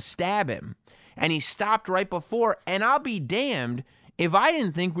he was going to stab him, and he stopped right before, and I'll be damned if I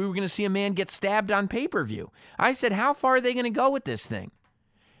didn't think we were going to see a man get stabbed on pay-per-view. I said, how far are they going to go with this thing?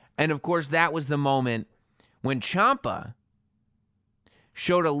 And, of course, that was the moment when Ciampa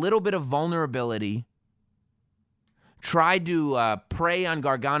showed a little bit of vulnerability, tried to prey on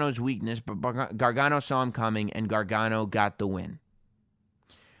Gargano's weakness, but Gargano saw him coming, and Gargano got the win.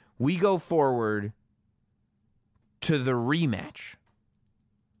 We go forward to the rematch.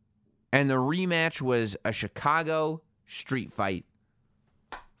 And the rematch was a Chicago street fight.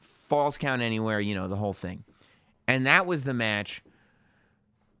 Falls count anywhere, you know, the whole thing. And that was the match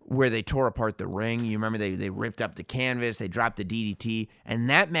where they tore apart the ring. You remember they ripped up the canvas, they dropped the DDT, and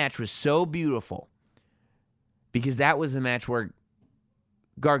that match was so beautiful because that was the match where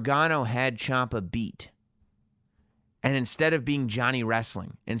Gargano had Ciampa beat. And instead of being Johnny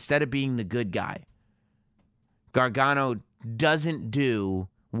Wrestling, instead of being the good guy, Gargano doesn't do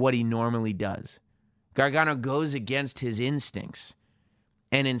what he normally does. Gargano goes against his instincts,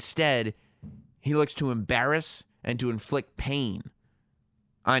 and instead he looks to embarrass and to inflict pain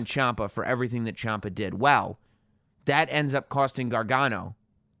on Ciampa for everything that Ciampa did. Well, that ends up costing Gargano,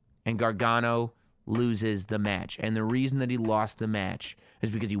 and Gargano loses the match. And the reason that he lost the match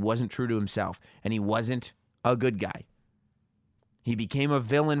is because he wasn't true to himself, and he wasn't a good guy. He became a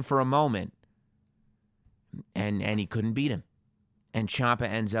villain for a moment, and he couldn't beat him. And Ciampa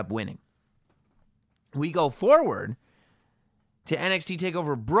ends up winning. We go forward to NXT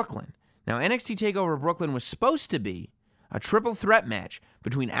TakeOver Brooklyn. Now, NXT TakeOver Brooklyn was supposed to be a triple threat match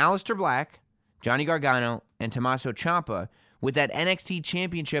between Aleister Black, Johnny Gargano, and Tommaso Ciampa, with that NXT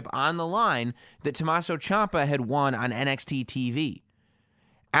championship on the line that Tommaso Ciampa had won on NXT TV.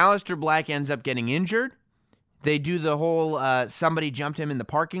 Aleister Black ends up getting injured. They do the whole somebody jumped him in the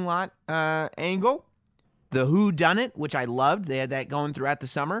parking lot angle. The Who Done It, which I loved. They had that going throughout the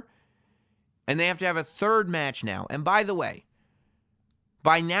summer. And they have to have a third match now. And by the way,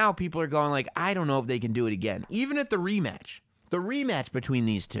 by now people are going like, I don't know if they can do it again. Even at the rematch between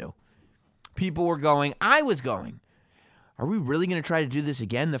these two, people were going, I was going, are we really going to try to do this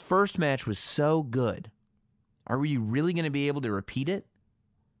again? The first match was so good. Are we really going to be able to repeat it?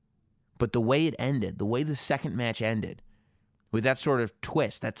 But the way it ended, the way the second match ended, with that sort of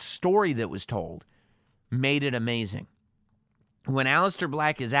twist, that story that was told, made it amazing. When Aleister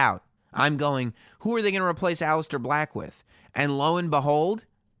Black is out, I'm going, who are they going to replace Aleister Black with? And lo and behold,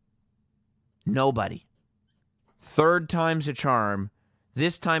 nobody. Third time's a charm.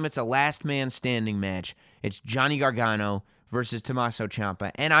 This time it's a last man standing match. It's Johnny Gargano versus Tommaso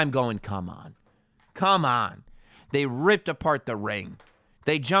Ciampa. And I'm going, come on. Come on. They ripped apart the ring.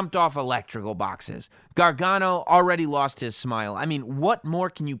 They jumped off electrical boxes. Gargano already lost his smile. I mean, what more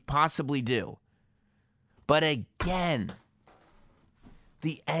can you possibly do? But again,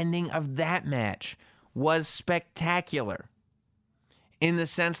 the ending of that match was spectacular in the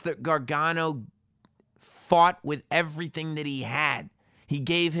sense that Gargano fought with everything that he had. He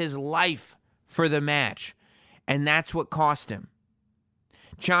gave his life for the match, and that's what cost him.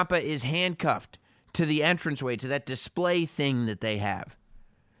 Ciampa is handcuffed to the entranceway, to that display thing that they have.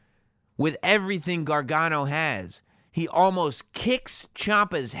 With everything Gargano has, he almost kicks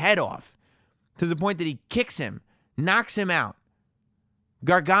Ciampa's head off to the point that he kicks him, knocks him out.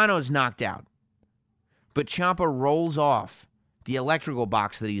 Gargano's knocked out. But Ciampa rolls off the electrical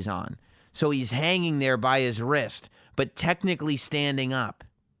box that he's on. So he's hanging there by his wrist, but technically standing up.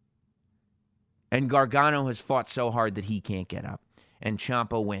 And Gargano has fought so hard that he can't get up. And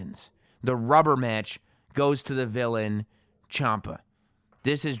Ciampa wins. The rubber match goes to the villain, Ciampa.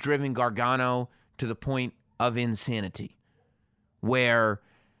 This has driven Gargano to the point of insanity, where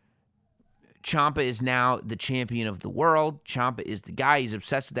Ciampa is now the champion of the world. Ciampa is the guy. He's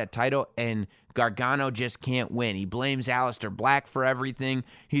obsessed with that title, and Gargano just can't win. He blames Aleister Black for everything.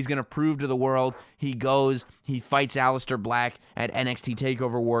 He's going to prove to the world. He goes, he fights Aleister Black at NXT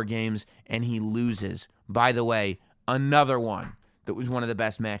TakeOver War Games, and he loses. By the way, another one that was one of the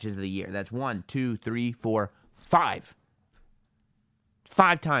best matches of the year. That's 1, 2, 3, 4, 5.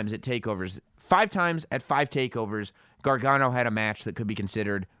 5 times at TakeOvers. 5 times at 5 TakeOvers, Gargano had a match that could be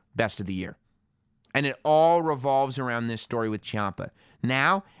considered best of the year. And it all revolves around this story with Ciampa.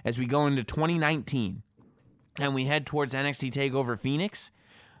 Now, as we go into 2019 and we head towards NXT TakeOver Phoenix,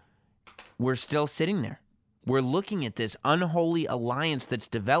 we're still sitting there. We're looking at this unholy alliance that's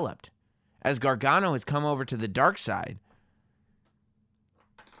developed as Gargano has come over to the dark side.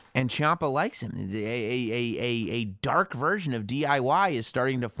 And Ciampa likes him. A dark version of DIY is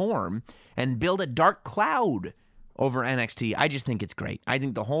starting to form and build a dark cloud over NXT. I just think it's great. I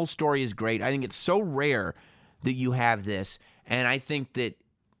think the whole story is great. I think it's so rare that you have this. And I think that,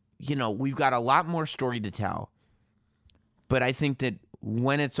 we've got a lot more story to tell. But I think that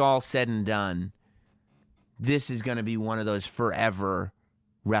when it's all said and done, this is going to be one of those forever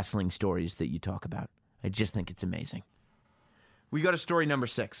wrestling stories that you talk about. I just think it's amazing. We go to story number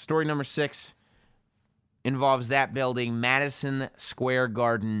 6. Story number 6 involves that building, Madison Square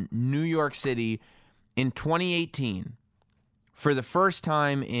Garden, New York City, in 2018, for the first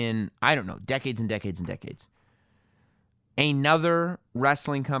time in, decades and decades and decades. Another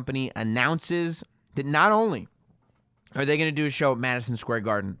wrestling company announces that not only are they going to do a show at Madison Square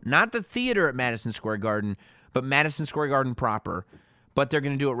Garden, not the theater at Madison Square Garden, but Madison Square Garden proper, but they're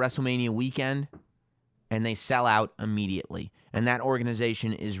going to do it WrestleMania weekend, and they sell out immediately. And that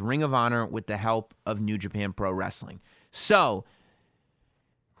organization is Ring of Honor with the help of New Japan Pro Wrestling. So,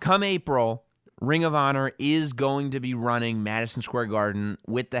 come April, Ring of Honor is going to be running Madison Square Garden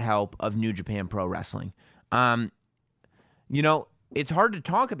with the help of New Japan Pro Wrestling. It's hard to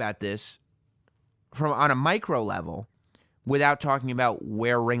talk about this on a micro level without talking about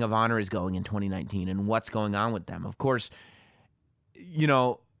where Ring of Honor is going in 2019 and what's going on with them. Of course,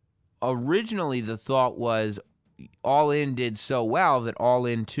 originally the thought was All In did so well that All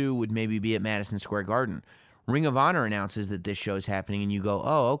In 2 would maybe be at Madison Square Garden. Ring of Honor announces that this show is happening, and you go,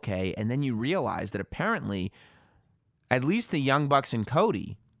 oh, okay. And then you realize that apparently at least the Young Bucks and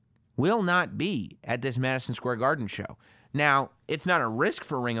Cody will not be at this Madison Square Garden show. Now, it's not a risk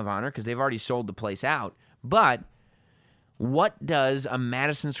for Ring of Honor because they've already sold the place out, but what does a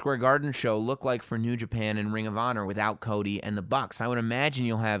Madison Square Garden show look like for New Japan and Ring of Honor without Cody and the Bucks? I would imagine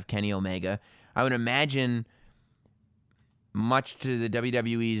you'll have Kenny Omega. I would imagine, much to the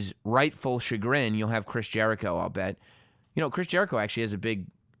WWE's rightful chagrin, you'll have Chris Jericho, I'll bet. Chris Jericho actually has a big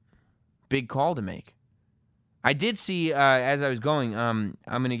call to make. I did see, as I was going, I'm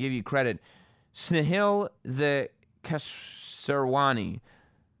going to give you credit, Snehal the Kasarwani.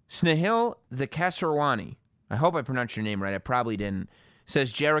 I hope I pronounced your name right. I probably didn't.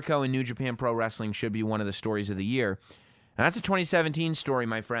 Says Jericho and New Japan Pro Wrestling should be one of the stories of the year. And that's a 2017 story,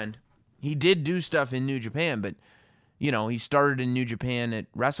 my friend. He did do stuff in New Japan, but, he started in New Japan at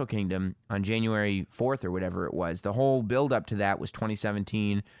Wrestle Kingdom on January 4th or whatever it was. The whole build-up to that was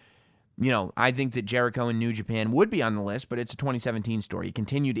 2017. I think that Jericho and New Japan would be on the list, but it's a 2017 story. It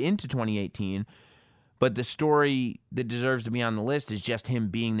continued into 2018, but the story that deserves to be on the list is just him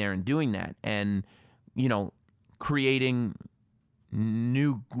being there and doing that. And, creating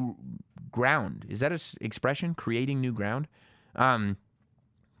new ground. Is that an expression? Creating new ground?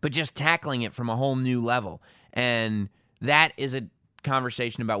 But just tackling it from a whole new level. And that is a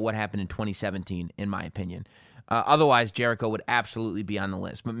conversation about what happened in 2017, in my opinion. Otherwise, Jericho would absolutely be on the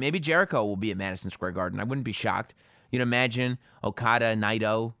list. But maybe Jericho will be at Madison Square Garden. I wouldn't be shocked. Imagine Okada,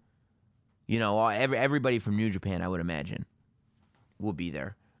 Naito, everybody from New Japan, I would imagine, will be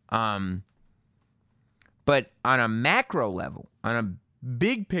there. But on a macro level, on a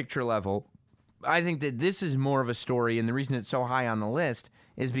big picture level, I think that this is more of a story, and the reason it's so high on the list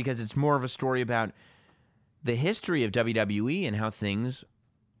is because it's more of a story about the history of WWE and how things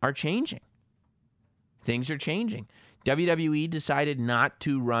are changing. Things are changing. WWE decided not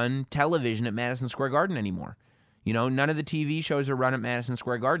to run television at Madison Square Garden anymore. None of the TV shows are run at Madison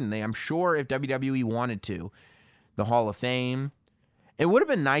Square Garden. I'm sure if WWE wanted to, the Hall of Fame, it would have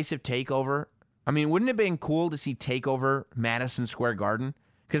been nice if TakeOver, wouldn't it have been cool to see TakeOver Madison Square Garden?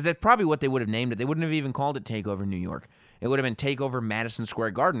 Because that's probably what they would have named it. They wouldn't have even called it TakeOver New York. It would have been TakeOver Madison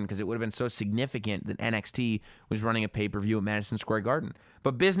Square Garden because it would have been so significant that NXT was running a pay-per-view at Madison Square Garden.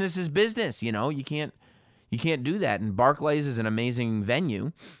 But business is business, you know. You can't do that. And Barclays is an amazing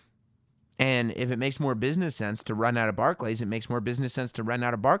venue. And if it makes more business sense to run out of Barclays, it makes more business sense to run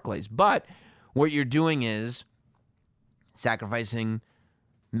out of Barclays. But what you're doing is sacrificing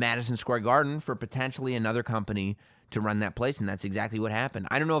Madison Square Garden for potentially another company to run that place, and that's exactly what happened.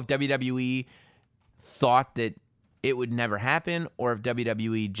 I don't know if WWE thought that it would never happen or if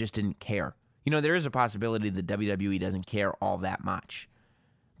WWE just didn't care. You know, there is a possibility that WWE doesn't care all that much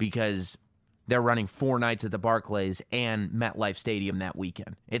because they're running 4 nights at the Barclays and MetLife Stadium that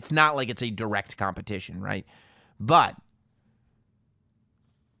weekend. It's not like it's a direct competition, right? But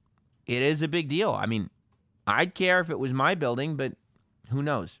it is a big deal. I mean, I'd care if it was my building, but who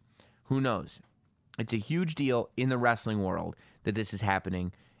knows? Who knows? It's a huge deal in the wrestling world that this is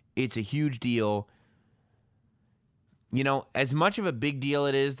happening. It's a huge deal. You know, as much of a big deal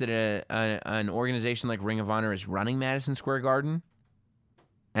it is that an organization like Ring of Honor is running Madison Square Garden,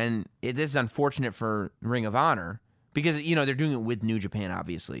 and this is unfortunate for Ring of Honor because, you know, they're doing it with New Japan,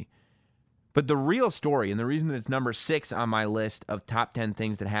 obviously. But the real story, and the reason that it's number 6 on my list of top 10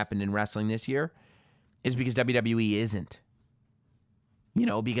 things that happened in wrestling this year, is because WWE isn't. You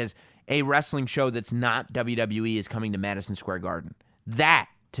know, because a wrestling show that's not WWE is coming to Madison Square Garden. That,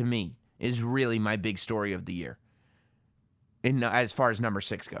 to me, is really my big story of the year. As far as number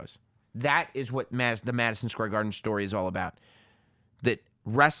 6 goes. That is what the Madison Square Garden story is all about. That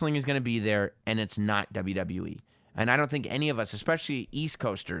wrestling is going to be there, and it's not WWE. And I don't think any of us, especially East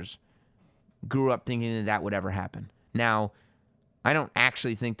Coasters, grew up thinking that that would ever happen. Now, I don't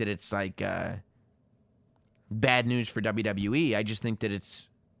actually think that it's like bad news for WWE. I just think that it's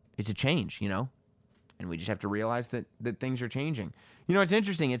a change, you know? And we just have to realize that things are changing. You know, it's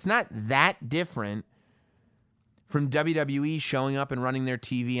interesting. It's not that different from WWE showing up and running their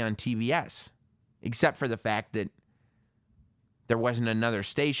TV on TBS, except for the fact that there wasn't another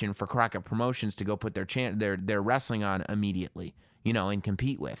station for Crockett Promotions to go put their wrestling on immediately, you know, and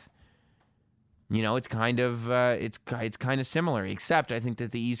compete with. You know, it's kind of it's kind of similar, except I think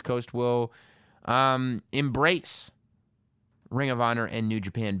that the East Coast will embrace Ring of Honor and New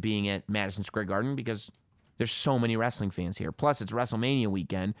Japan being at Madison Square Garden because there's so many wrestling fans here. Plus, it's WrestleMania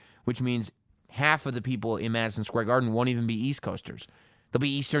weekend, which means half of the people in Madison Square Garden won't even be East Coasters. They'll be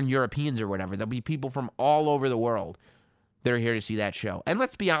Eastern Europeans or whatever. There'll be people from all over the world that are here to see that show. And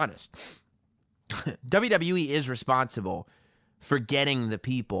let's be honest, WWE is responsible for getting the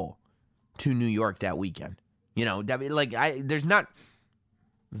people to New York that weekend. You know, there's not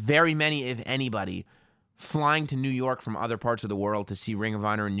very many, if anybody, flying to New York from other parts of the world to see Ring of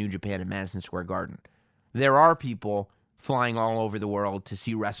Honor and New Japan at Madison Square Garden. There are people flying all over the world to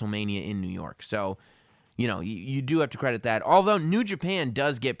see WrestleMania in New York. So, you know, you do have to credit that. Although New Japan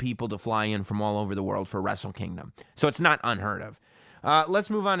does get people to fly in from all over the world for Wrestle Kingdom. So it's not unheard of. Let's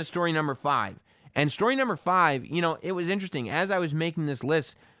move on to story number 5. And story number 5, you know, it was interesting. As I was making this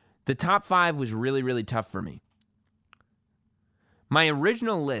list, the top 5 was really, really tough for me. My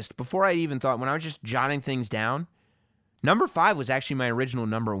original list, before I even thought, when I was just jotting things down, number 5 was actually my original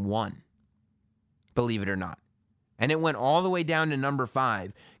number 1, believe it or not. And it went all the way down to number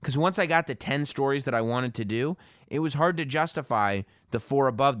 5, because once I got the 10 stories that I wanted to do, it was hard to justify the 4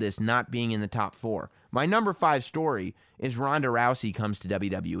 above this not being in the top 4. My number 5 story is Ronda Rousey comes to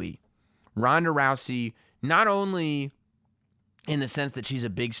WWE. Ronda Rousey, not only in the sense that she's a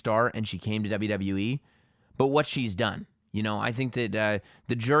big star and she came to WWE, but what she's done. You know, I think that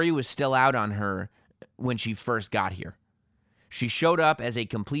the jury was still out on her when she first got here. She showed up as a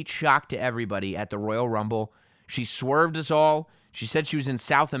complete shock to everybody at the Royal Rumble. She swerved us all. She said she was in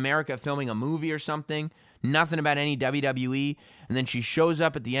South America filming a movie or something. Nothing about any WWE. And then she shows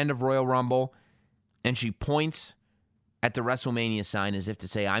up at the end of Royal Rumble and she points at the WrestleMania sign as if to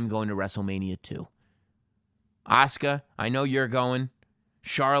say, I'm going to WrestleMania too. Asuka, I know you're going.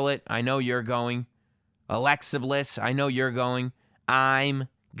 Charlotte, I know you're going. Alexa Bliss, I know you're going. I'm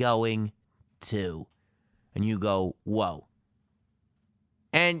going too. And you go, whoa.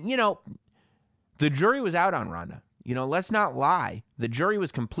 And, you know, the jury was out on Ronda. You know, let's not lie. The jury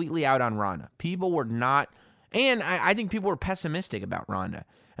was completely out on Ronda. People were not, and I think people were pessimistic about Ronda.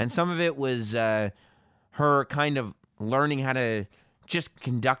 And some of it was her kind of learning how to just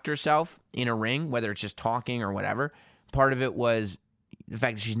conduct herself in a ring, whether it's just talking or whatever. Part of it was the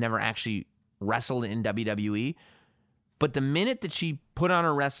fact that she's never actually wrestled in WWE. But the minute that she put on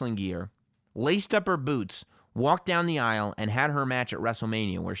her wrestling gear, laced up her boots, walked down the aisle, and had her match at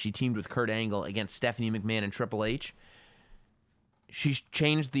WrestleMania, where she teamed with Kurt Angle against Stephanie McMahon and Triple H, she's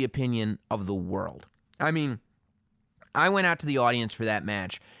changed the opinion of the world. I mean, I went out to the audience for that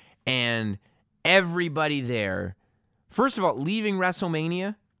match, and everybody there, first of all, leaving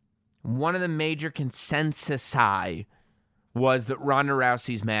WrestleMania, one of the major consensusi was that Ronda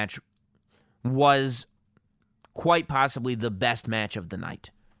Rousey's match was quite possibly the best match of the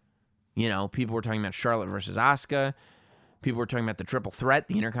night. You know, people were talking about Charlotte versus Asuka. People were talking about the triple threat,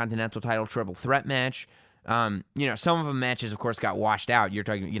 the Intercontinental title triple threat match. You know, some of the matches, of course, got washed out. You're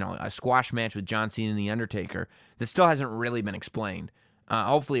talking, you know, a squash match with John Cena and The Undertaker that still hasn't really been explained.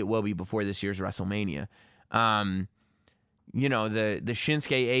 Hopefully it will be before this year's WrestleMania. You know, the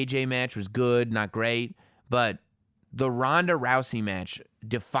Shinsuke AJ match was good, not great, but the Ronda Rousey match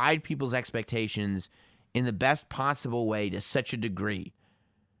defied people's expectations in the best possible way to such a degree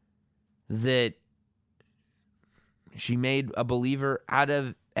that she made a believer out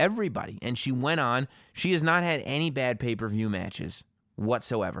of everybody. And she went on. She has not had any bad pay-per-view matches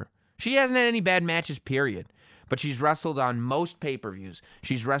whatsoever. She hasn't had any bad matches, period. But she's wrestled on most pay-per-views.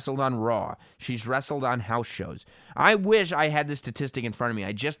 She's wrestled on Raw. She's wrestled on house shows. I wish I had this statistic in front of me.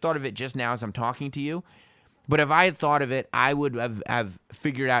 I just thought of it just now as I'm talking to you. But if I had thought of it, I would have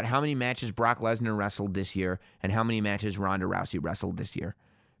figured out how many matches Brock Lesnar wrestled this year and how many matches Ronda Rousey wrestled this year.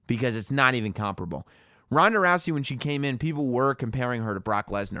 Because it's not even comparable. Ronda Rousey, when she came in, people were comparing her to Brock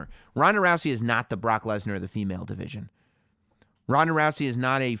Lesnar. Ronda Rousey is not the Brock Lesnar of the female division. Ronda Rousey is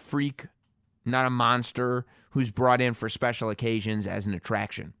not a freak, not a monster who's brought in for special occasions as an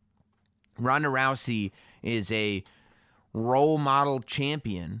attraction. Ronda Rousey is a role model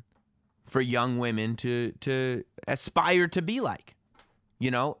champion for young women to aspire to be like. You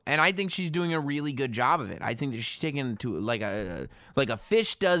know, and I think she's doing a really good job of it. I think that she's taken to like a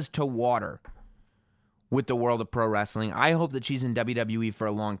fish does to water with the world of pro wrestling. I hope that she's in WWE for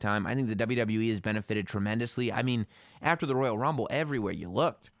a long time. I think the WWE has benefited tremendously. I mean, after the Royal Rumble, everywhere you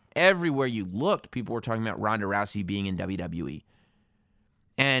looked, people were talking about Ronda Rousey being in WWE.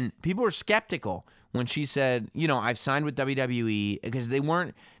 And people were skeptical when she said, you know, I've signed with WWE, because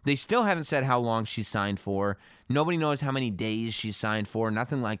they still haven't said how long she's signed for. Nobody knows how many days she's signed for,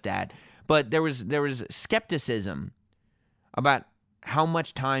 nothing like that. But there was skepticism about how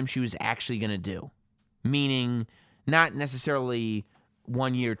much time she was actually going to do. Meaning, not necessarily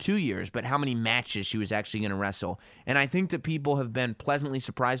 1 year, 2 years, but how many matches she was actually going to wrestle. And I think that people have been pleasantly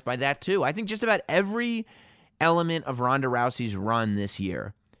surprised by that too. I think just about every element of Ronda Rousey's run this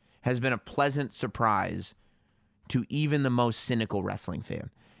year has been a pleasant surprise to even the most cynical wrestling fan.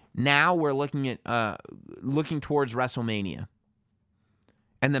 Now we're looking towards WrestleMania,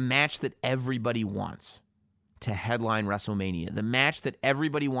 and the match that everybody wants to headline WrestleMania, the match that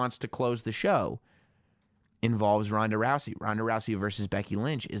everybody wants to close the show, involves Ronda Rousey. Ronda Rousey versus Becky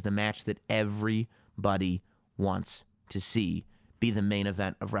Lynch is the match that everybody wants to see be the main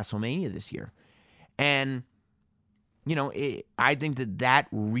event of WrestleMania this year. And, you know, I think that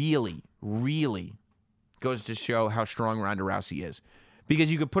really, really goes to show how strong Ronda Rousey is.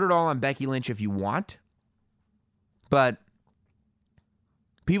 Because you could put it all on Becky Lynch if you want, but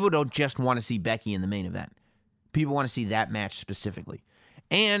people don't just want to see Becky in the main event. People want to see that match specifically.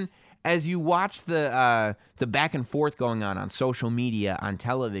 And as you watch the back and forth going on social media, on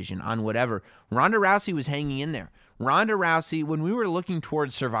television, on whatever, Ronda Rousey was hanging in there. Ronda Rousey, when we were looking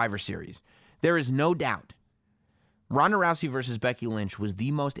towards Survivor Series, there is no doubt Ronda Rousey versus Becky Lynch was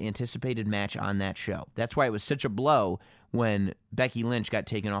the most anticipated match on that show. That's why it was such a blow when Becky Lynch got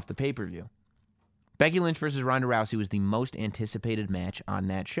taken off the pay-per-view. Becky Lynch versus Ronda Rousey was the most anticipated match on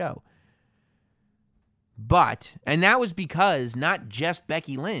that show. But, and that was because not just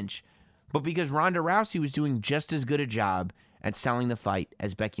Becky Lynch, but because Ronda Rousey was doing just as good a job at selling the fight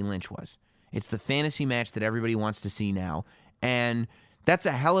as Becky Lynch was. It's the fantasy match that everybody wants to see now, and that's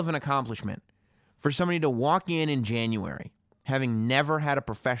a hell of an accomplishment for somebody to walk in January, having never had a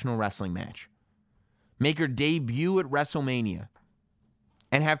professional wrestling match, make her debut at WrestleMania,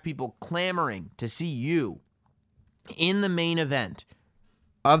 and have people clamoring to see you in the main event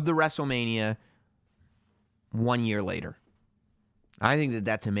of the WrestleMania 1 year later. I think that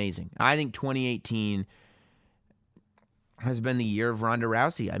that's amazing. I think 2018 has been the year of Ronda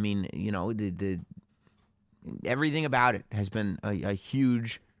Rousey. I mean, you know, the everything about it has been a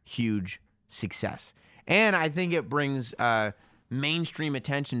huge, huge success. And I think it brings mainstream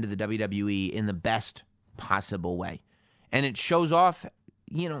attention to the WWE in the best possible way. And it shows off,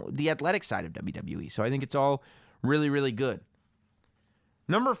 you know, the athletic side of WWE. So I think it's all really, really good.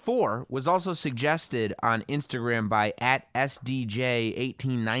 Number 4 was also suggested on Instagram by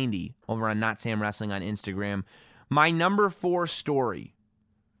 @SDJ1890 over on Not Sam Wrestling on Instagram. My number 4 story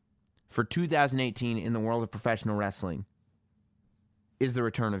for 2018 in the world of professional wrestling is the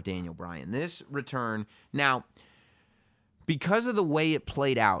return of Daniel Bryan. This return, now, because of the way it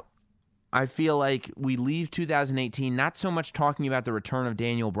played out, I feel like we leave 2018 not so much talking about the return of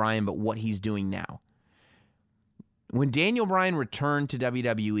Daniel Bryan, but what he's doing now. When Daniel Bryan returned to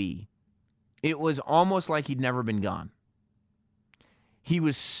WWE, it was almost like he'd never been gone. He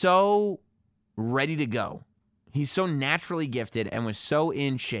was so ready to go. He's so naturally gifted and was so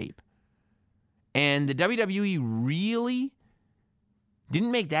in shape. And the WWE really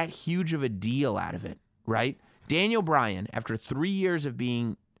didn't make that huge of a deal out of it, right? Daniel Bryan, after 3 years of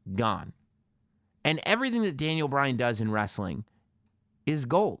being gone, and everything that Daniel Bryan does in wrestling is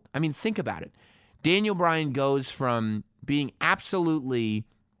gold. I mean, think about it. Daniel Bryan goes from being absolutely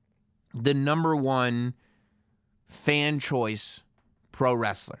the number one fan choice pro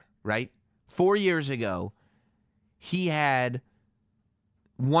wrestler, right? 4 years ago, he had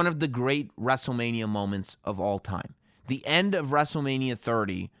one of the great WrestleMania moments of all time. The end of WrestleMania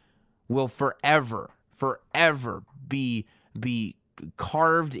 30 will forever be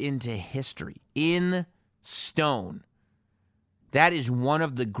carved into history, in stone. That is one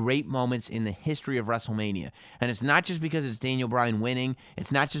of the great moments in the history of WrestleMania. And it's not just because it's Daniel Bryan winning.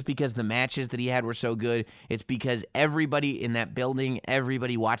 It's not just because the matches that he had were so good. It's because everybody in that building,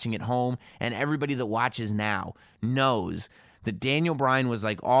 everybody watching at home, and everybody that watches now knows that Daniel Bryan was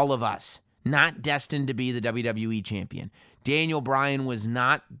like all of us, not destined to be the WWE champion. Daniel Bryan was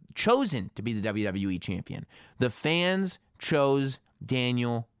not chosen to be the WWE champion. The fans chose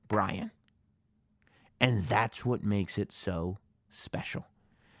Daniel Bryan. And that's what makes it so special.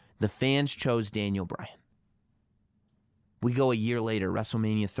 The fans chose Daniel Bryan. We go a year later,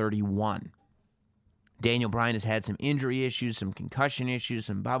 WrestleMania 31. Daniel Bryan has had some injury issues, some concussion issues,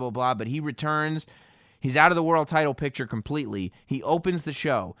 some blah, blah, blah, but he returns. He's out of the world title picture completely. He opens the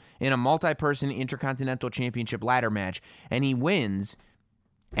show in a multi-person Intercontinental Championship ladder match, and he wins.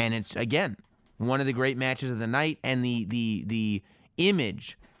 And it's, again, one of the great matches of the night, and the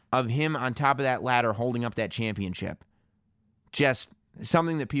image of him on top of that ladder holding up that championship, just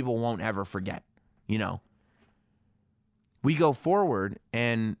something that people won't ever forget, you know. We go forward,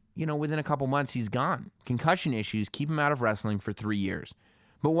 and, you know, within a couple months, he's gone. Concussion issues keep him out of wrestling for 3 years.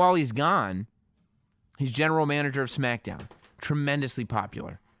 But while he's gone, he's general manager of SmackDown. Tremendously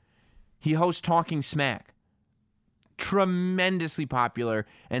popular. He hosts Talking Smack. Tremendously popular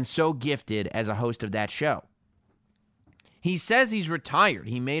and so gifted as a host of that show. He says he's retired.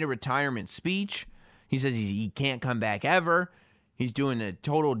 He made a retirement speech. He says he can't come back ever. He's doing the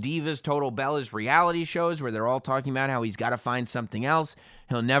Total Divas, Total Bellas reality shows where they're all talking about how he's got to find something else.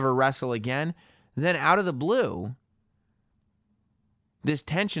 He'll never wrestle again. Then out of the blue, this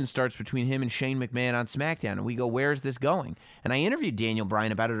tension starts between him and Shane McMahon on SmackDown. And we go, where's this going? And I interviewed Daniel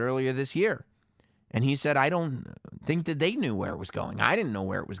Bryan about it earlier this year. And he said, I don't think that they knew where it was going. I didn't know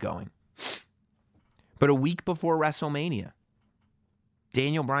where it was going. But a week before WrestleMania,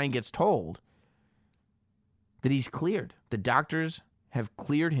 Daniel Bryan gets told that he's cleared. The doctors have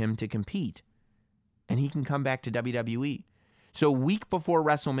cleared him to compete, and he can come back to WWE. So a week before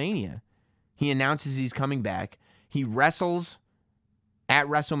WrestleMania, he announces he's coming back. He wrestles at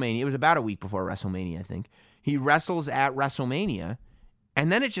WrestleMania. It was about a week before WrestleMania, I think. He wrestles at WrestleMania,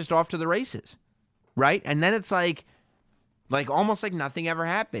 and then it's just off to the races, right? And then it's like almost like nothing ever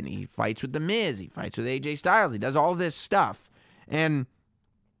happened. He fights with The Miz. He fights with AJ Styles. He does all this stuff. And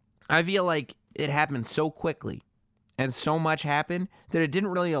I feel like it happened so quickly and so much happened that it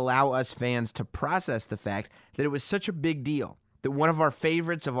didn't really allow us fans to process the fact that it was such a big deal, that one of our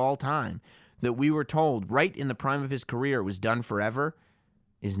favorites of all time, that we were told right in the prime of his career was done forever,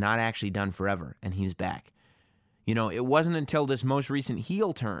 is not actually done forever, and he's back. You know, it wasn't until this most recent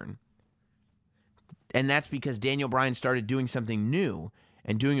heel turn, and that's because Daniel Bryan started doing something new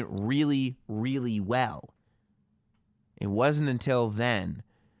and doing it really, really well. It wasn't until then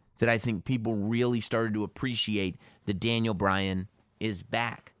that I think people really started to appreciate that Daniel Bryan is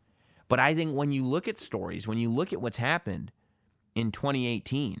back. But I think when you look at stories, when you look at what's happened in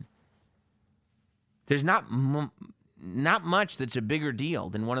 2018, there's not much that's a bigger deal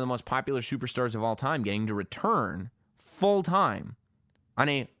than one of the most popular superstars of all time getting to return full-time on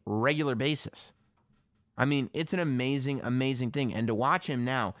a regular basis. I mean, it's an amazing, amazing thing. And to watch him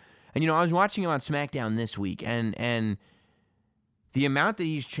now, and, you know, I was watching him on SmackDown this week, and the amount that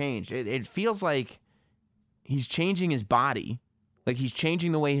he's changed, it feels like he's changing his body. Like he's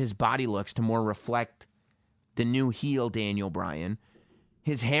changing the way his body looks to more reflect the new heel Daniel Bryan.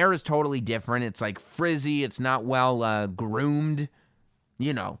 His hair is totally different. It's like frizzy. It's not well groomed.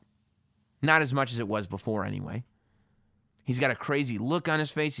 You know, not as much as it was before anyway. He's got a crazy look on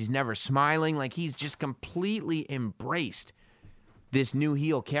his face. He's never smiling. Like he's just completely embraced this new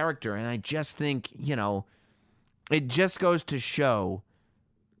heel character. And I just think, you know, it just goes to show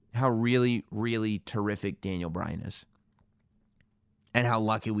how really, really terrific Daniel Bryan is and how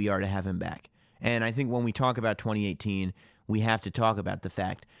lucky we are to have him back. And I think when we talk about 2018, we have to talk about the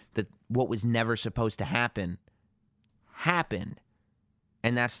fact that what was never supposed to happen happened,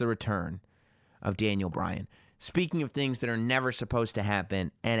 and that's the return of Daniel Bryan. Speaking of things that are never supposed to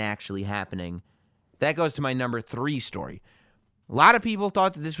happen and actually happening, that goes to my number 3 story. A lot of people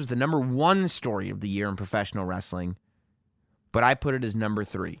thought that this was the number 1 story of the year in professional wrestling, but I put it as number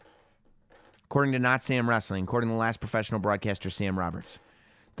 3. According to Not Sam Wrestling, according to the last professional broadcaster, Sam Roberts,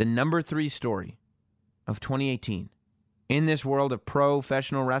 the number 3 story of 2018 in this world of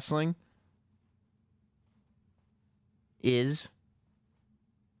professional wrestling is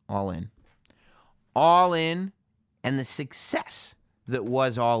All In. All In and the success that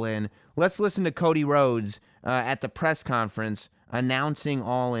was All In. Let's listen to Cody Rhodes at the press conference announcing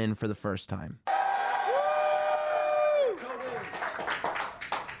All In for the first time.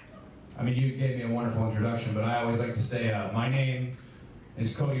 I mean, you gave me a wonderful introduction, but I always like to say my name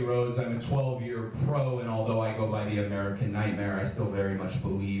is Cody Rhodes. I'm a 12-year pro, and although I go by the American Nightmare, I still very much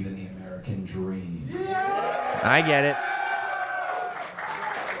believe in the American dream. Yeah! I get it.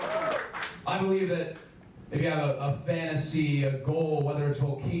 I believe that if you have a fantasy, a goal, whether it's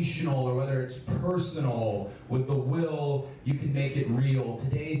vocational or whether it's personal, with the will, you can make it real.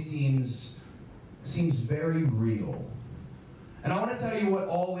 Today seems very real. And I want to tell you what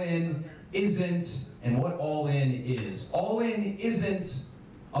All In isn't and what All In is. All In isn't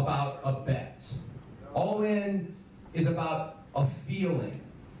about a bet. All In is about a feeling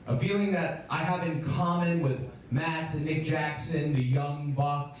that I have in common with Matt and Nick Jackson, the Young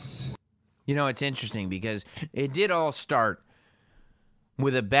Bucks. You know, it's interesting because it did all start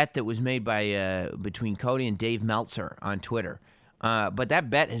with a bet that was made by between Cody and Dave Meltzer on Twitter. But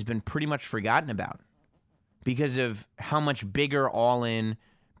that bet has been pretty much forgotten about because of how much bigger All In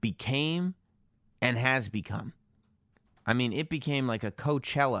became and has become. I mean, it became like a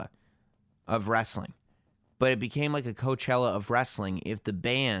Coachella of wrestling. But it became like a Coachella of wrestling if the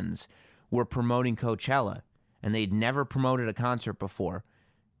bands were promoting Coachella and they'd never promoted a concert before,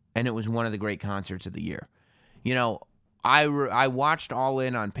 and it was one of the great concerts of the year. You know, I watched All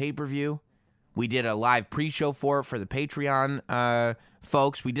In on pay-per-view. We did a live pre-show for it for the Patreon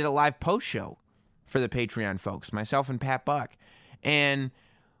folks. We did a live post-show for the Patreon folks, myself and Pat Buck. And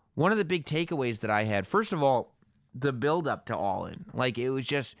one of the big takeaways that I had, first of all, the build-up to All In. Like, it was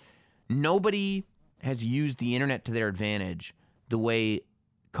just, nobody has used the internet to their advantage the way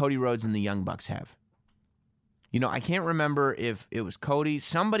Cody Rhodes and the Young Bucks have. You know, I can't remember if it was Cody.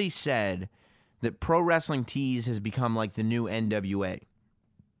 Somebody said that Pro Wrestling Tees has become like the new NWA.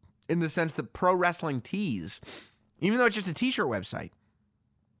 In the sense that Pro Wrestling Tees, even though it's just a t-shirt website,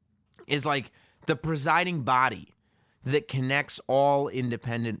 is like the presiding body that connects all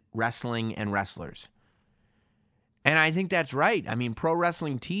independent wrestling and wrestlers. And I think that's right. I mean, Pro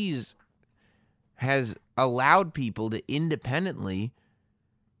Wrestling Tees has allowed people to independently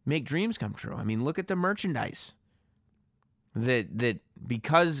make dreams come true. I mean, look at the merchandise that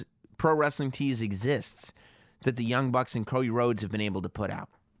because Pro Wrestling Tees exists, that the Young Bucks and Cody Rhodes have been able to put out.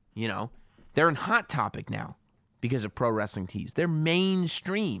 You know, they're in Hot Topic now because of Pro Wrestling Tees. They're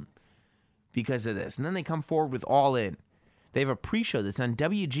mainstream because of this. And then they come forward with All In. They have a pre-show that's on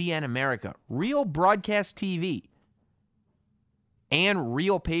WGN America, real broadcast TV, and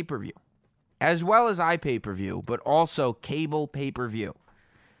real pay-per-view, as well as iPay-per-view, but also cable pay-per-view.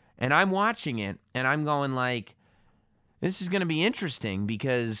 And I'm watching it, and I'm going like, this is going to be interesting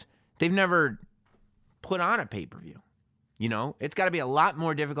because they've never put on a pay-per-view. You know, it's got to be a lot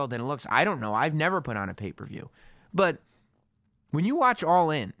more difficult than it looks. I don't know. I've never put on a pay-per-view. But when you watch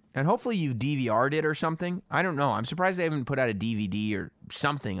All In, and hopefully you DVR'd it or something, I don't know. I'm surprised they haven't put out a DVD or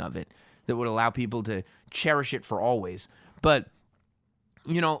something of it that would allow people to cherish it for always. But,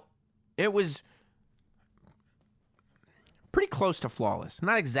 you know, it was pretty close to flawless.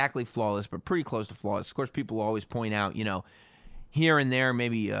 Not exactly flawless, but pretty close to flawless. Of course, people always point out, you know, here and there,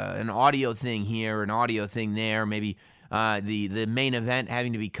 maybe an audio thing here, an audio thing there, maybe the main event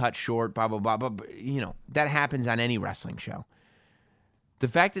having to be cut short, blah, blah, blah, blah. But, you know, that happens on any wrestling show. The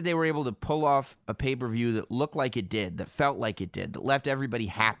fact that they were able to pull off a pay-per-view that looked like it did, that felt like it did, that left everybody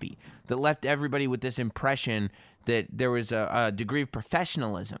happy, that left everybody with this impression that there was a degree of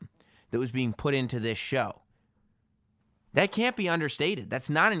professionalism that was being put into this show. That can't be understated. That's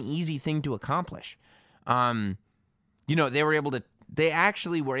not an easy thing to accomplish. You know, they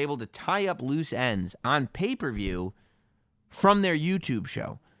actually were able to tie up loose ends on pay-per-view from their YouTube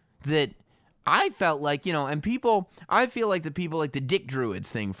show that I felt like, you know, and people, I feel like the people like the Dick Druids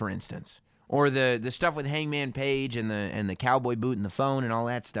thing, for instance, or the stuff with Hangman Page and the cowboy boot and the phone and all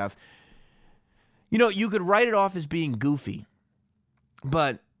that stuff. You know, you could write it off as being goofy,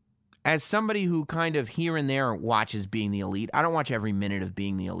 but as somebody who kind of here and there watches Being the Elite, I don't watch every minute of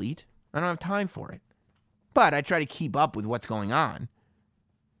Being the Elite. I don't have time for it. But I try to keep up with what's going on,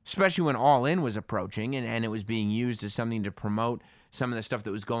 especially when All In was approaching and it was being used as something to promote some of the stuff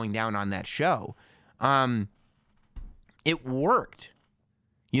that was going down on that show. It worked.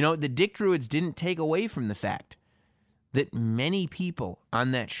 You know, the Dick Druids didn't take away from the fact that many people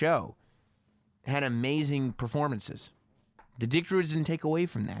on that show had amazing performances. The Dick Druids didn't take away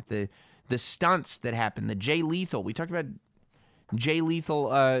from that. The stunts that happened, the Jay Lethal. We talked about Jay Lethal.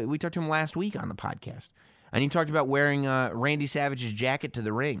 We talked to him last week on the podcast. And he talked about wearing Randy Savage's jacket to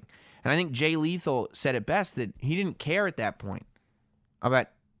the ring. And I think Jay Lethal said it best, that he didn't care at that point about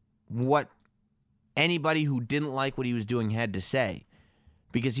what anybody who didn't like what he was doing had to say,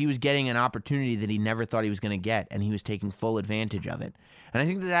 because he was getting an opportunity that he never thought he was going to get, and he was taking full advantage of it. And I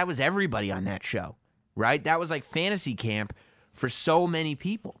think that was everybody on that show, right? That was like fantasy camp for so many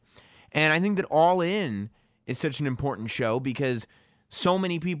people. And I think that All In is such an important show because so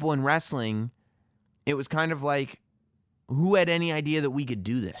many people in wrestling, it was kind of like, who had any idea that we could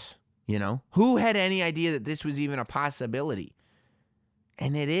do this? You know? Who had any idea that this was even a possibility?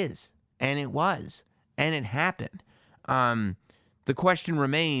 And it is. And it was. And it happened. The question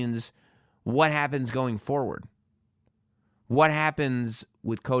remains, what happens going forward? What happens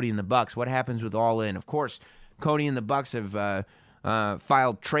with Cody and the Bucks? What happens with All In? Of course, Cody and the Bucks have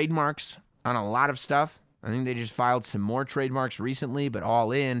filed trademarks on a lot of stuff. I think they just filed some more trademarks recently, but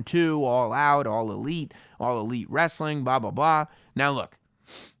All In, too, All Out, All Elite Wrestling, blah, blah, blah. Now, look,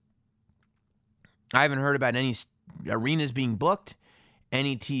 I haven't heard about any arenas being booked,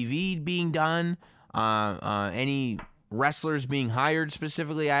 any TV being done, any wrestlers being hired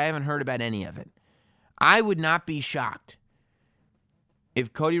specifically. I haven't heard about any of it. I would not be shocked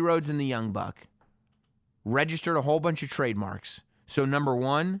if Cody Rhodes and the Young Buck registered a whole bunch of trademarks. So, number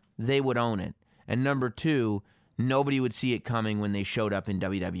one, they would own it. And number two, nobody would see it coming when they showed up in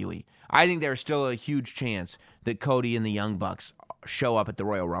WWE. I think there's still a huge chance that Cody and the Young Bucks show up at the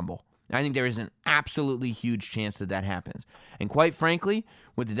Royal Rumble. I think there is an absolutely huge chance that that happens. And quite frankly,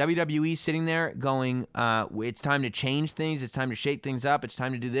 with the WWE sitting there going, it's time to change things, it's time to shake things up, it's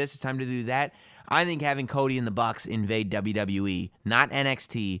time to do this, it's time to do that, I think having Cody and the Bucks invade WWE, not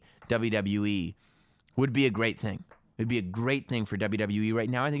NXT, WWE, would be a great thing. It'd be a great thing for WWE right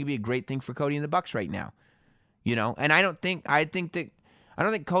now. I think it'd be a great thing for Cody and the Bucks right now. You know, and I don't think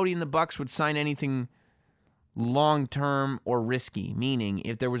Cody and the Bucks would sign anything long-term or risky, meaning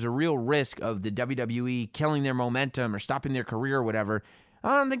if there was a real risk of the WWE killing their momentum or stopping their career or whatever,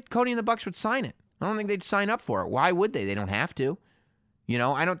 I don't think Cody and the Bucks would sign it. I don't think they'd sign up for it. Why would they? They don't have to. You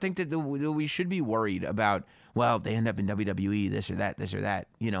know, I don't think that we should be worried about, well, if they end up in WWE, this or that.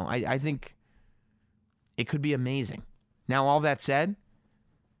 You know, I think it could be amazing. Now, all that said,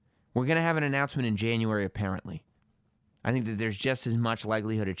 we're going to have an announcement in January, apparently. I think that there's just as much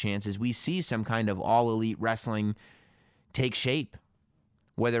likelihood or chance as we see some kind of All Elite Wrestling take shape.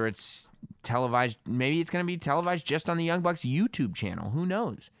 Whether it's televised, maybe it's going to be televised just on the Young Bucks YouTube channel. Who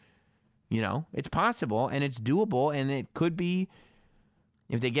knows? You know, it's possible and it's doable, and it could be,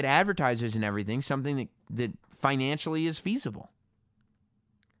 if they get advertisers and everything, something that financially is feasible.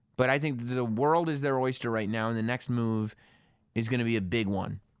 But I think the world is their oyster right now, and the next move is going to be a big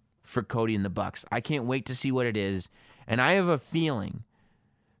one for Cody and the Bucks. I can't wait to see what it is. And I have a feeling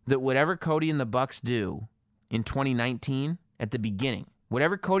that whatever Cody and the Bucks do in 2019, at the beginning,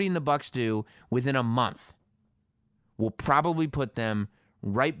 whatever Cody and the Bucks do within a month, will probably put them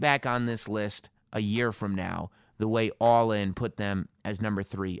right back on this list a year from now, the way All In put them as number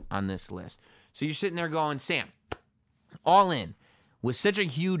 3 on this list. So you're sitting there going, Sam, All In was such a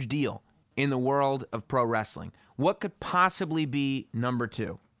huge deal in the world of pro wrestling. What could possibly be number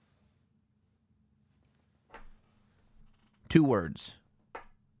 2? 2 words.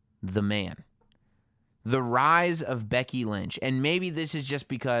 The Man. The rise of Becky Lynch. And maybe this is just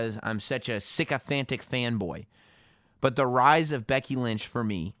because I'm such a sycophantic fanboy, but the rise of Becky Lynch for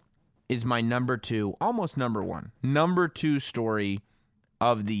me is my number 2, almost number 1, number 2 story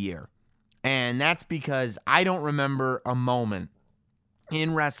of the year. And that's because I don't remember a moment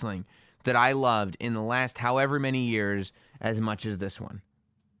in wrestling that I loved in the last however many years as much as this one.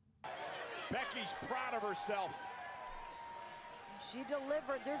 Becky's proud of herself. She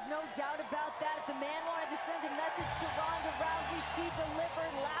delivered. There's no doubt about that. If the man wanted to send a message to Ronda Rousey, she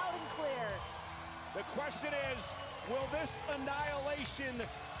delivered loud and clear. The question is, will this annihilation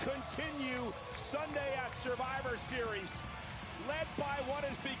continue Sunday at Survivor Series, led by what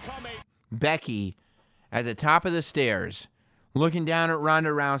has become a... Becky at the top of the stairs, looking down at Ronda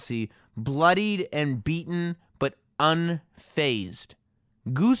Rousey, bloodied and beaten, but unfazed.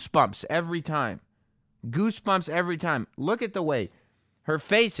 Goosebumps every time. Goosebumps every time. Look at the way her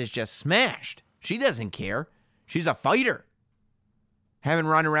face is just smashed. She doesn't care. She's a fighter. Having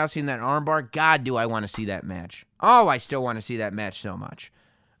Ronda Rousey in that armbar, God, do I want to see that match. Oh, I still want to see that match so much.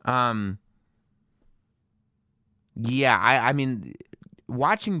 Yeah, I mean,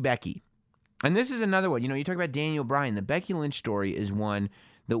 watching Becky, and this is another one. You know, you talk about Daniel Bryan. The Becky Lynch story is one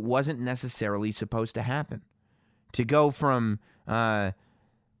that wasn't necessarily supposed to happen. To go from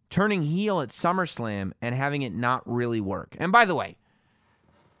turning heel at SummerSlam and having it not really work. And by the way,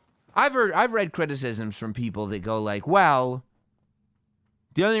 I've read criticisms from people that go like, well,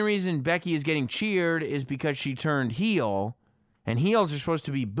 the only reason Becky is getting cheered is because she turned heel, and heels are supposed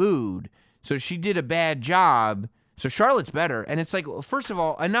to be booed, so she did a bad job, so Charlotte's better. And it's like, well, first of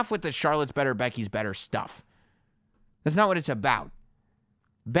all, enough with the Charlotte's better, Becky's better stuff. That's not what it's about.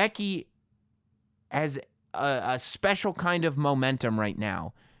 Becky has a special kind of momentum right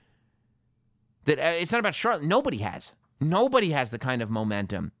now that it's not about Charlotte. Nobody has. Nobody has the kind of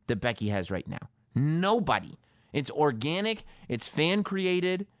momentum that Becky has right now. Nobody. It's organic, it's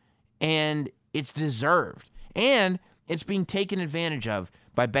fan-created, and it's deserved. And it's being taken advantage of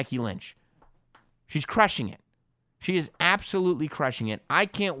by Becky Lynch. She's crushing it. She is absolutely crushing it. I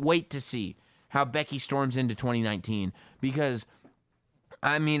can't wait to see how Becky storms into 2019 because,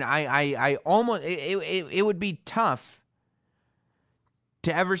 I mean, I almost, it would be tough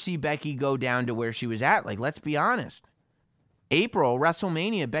to ever see Becky go down to where she was at. Like, let's be honest. April,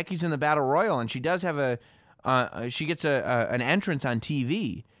 WrestleMania, Becky's in the Battle Royal, and she does have she gets an entrance on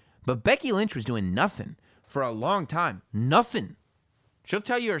TV. But Becky Lynch was doing nothing for a long time. Nothing. She'll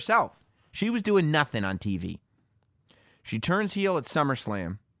tell you herself. She was doing nothing on TV. She turns heel at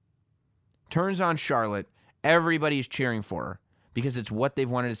SummerSlam, turns on Charlotte. Everybody's cheering for her because it's what they've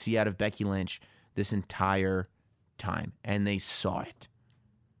wanted to see out of Becky Lynch this entire time, and they saw it.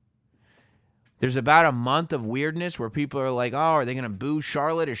 There's about a month of weirdness where people are like, oh, are they going to boo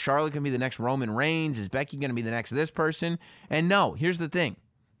Charlotte? Is Charlotte going to be the next Roman Reigns? Is Becky going to be the next this person? And no, here's the thing.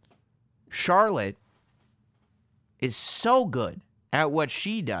 Charlotte is so good at what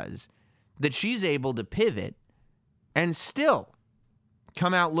she does that she's able to pivot and still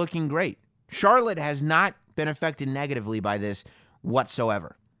come out looking great. Charlotte has not been affected negatively by this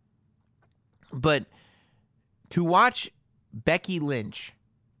whatsoever. But to watch Becky Lynch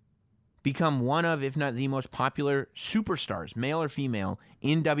become one of, if not the most popular superstars, male or female,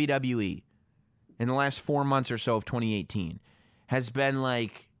 in WWE in the last 4 months or so of 2018 has been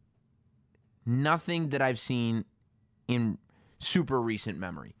like nothing that I've seen in super recent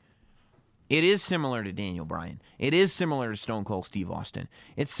memory. It is similar to Daniel Bryan. It is similar to Stone Cold Steve Austin.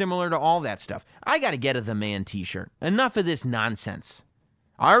 It's similar to all that stuff. I got to get a The Man t-shirt. Enough of this nonsense.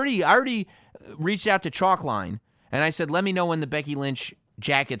 I already reached out to Chalkline, and I said, let me know when the Becky Lynch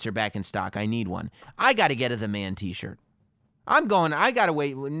jackets are back in stock. I need one. I got to get a The Man t-shirt. I got to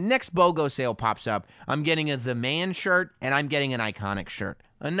wait. Next BOGO sale pops up, I'm getting a The Man shirt, and I'm getting an Iconic shirt.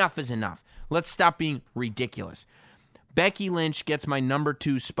 Enough is enough. Let's stop being ridiculous. Becky Lynch gets my number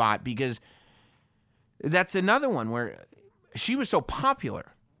 2 spot because that's another one where she was so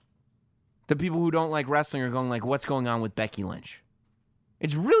popular. The people who don't like wrestling are going like, what's going on with Becky Lynch?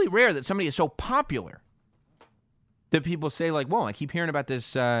 It's really rare that somebody is so popular that people say like, whoa, I keep hearing about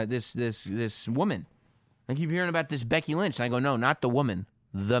this woman. I keep hearing about this Becky Lynch. And I go, no, not the woman,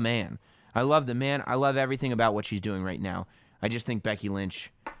 the man. I love the man. I love everything about what she's doing right now. I just think Becky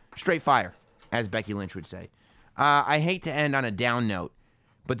Lynch, straight fire, as Becky Lynch would say. I hate to end on a down note,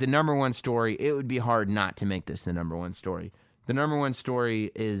 but the number 1 story, it would be hard not to make this the number 1 story. The number 1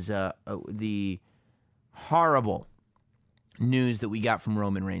 story is the horrible news that we got from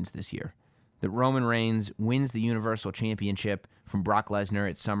Roman Reigns this year. That Roman Reigns wins the Universal Championship from Brock Lesnar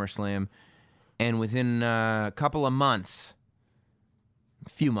at SummerSlam, and within a couple of months,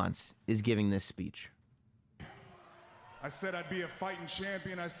 few months, is giving this speech. I said I'd be a fighting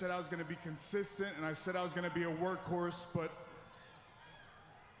champion, I said I was going to be consistent, and I said I was going to be a workhorse, but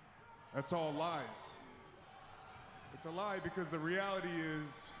that's all lies. It's a lie because the reality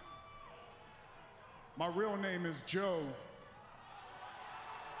is my real name is Joe.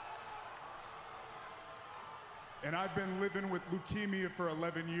 And I've been living with leukemia for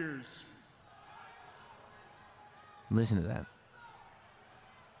 11 years. Listen to that.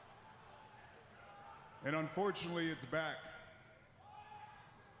 And unfortunately, it's back.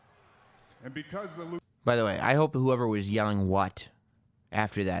 And because the By the way, I hope whoever was yelling what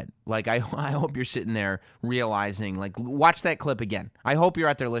after that. Like, I hope you're sitting there realizing, like, watch that clip again. I hope you're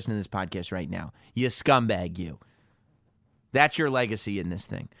out there listening to this podcast right now. You scumbag, you. That's your legacy in this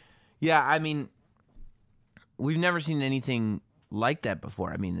thing. Yeah, I mean, we've never seen anything like that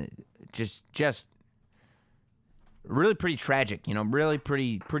before. I mean, just really pretty tragic, really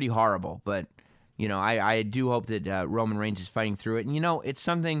pretty horrible. But, I do hope that Roman Reigns is fighting through it. And, it's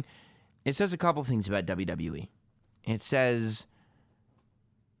something, it says a couple things about WWE.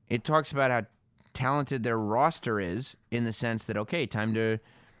 It talks about how talented their roster is in the sense that, okay,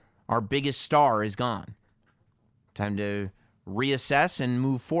 our biggest star is gone. Time to reassess and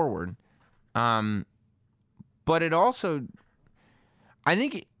move forward. But it also, I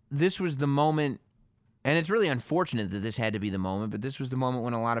think this was the moment, and it's really unfortunate that this had to be the moment, but this was the moment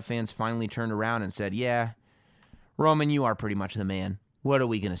when a lot of fans finally turned around and said, yeah, Roman, you are pretty much the man. What are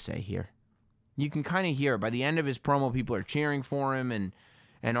we going to say here? You can kind of hear it. By the end of his promo, people are cheering for him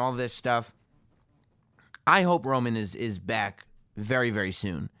and all this stuff. I hope Roman is back very, very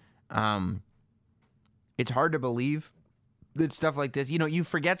soon. It's hard to believe that stuff like this, you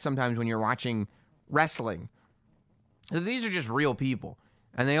forget sometimes when you're watching wrestling that these are just real people,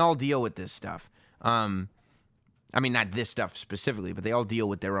 and they all deal with this stuff. I mean, not this stuff specifically, but they all deal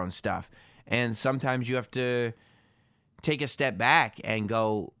with their own stuff. And sometimes you have to take a step back and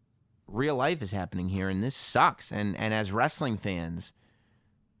go, real life is happening here, and this sucks. And as wrestling fans,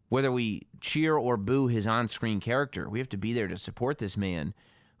 whether we cheer or boo his on-screen character, we have to be there to support this man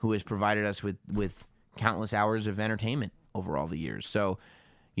who has provided us with countless hours of entertainment over all the years. So,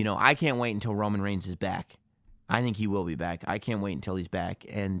 I can't wait until Roman Reigns is back. I think he will be back. I can't wait until he's back.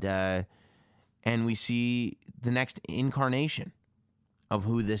 And we see the next incarnation of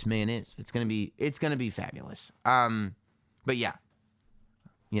who this man is. It's gonna be fabulous. But yeah,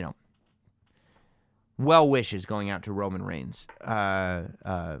 well wishes going out to Roman Reigns and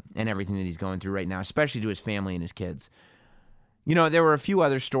everything that he's going through right now, especially to his family and his kids. There were a few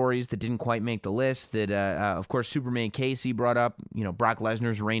other stories that didn't quite make the list that, of course, Superman Casey brought up, Brock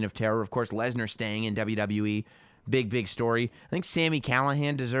Lesnar's reign of terror. Of course, Lesnar staying in WWE. Big story. I think Sami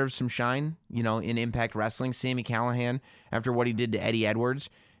Callihan deserves some shine, in Impact Wrestling. Sami Callihan, after what he did to Eddie Edwards.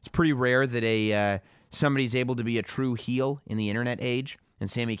 It's pretty rare that somebody's able to be a true heel in the internet age, and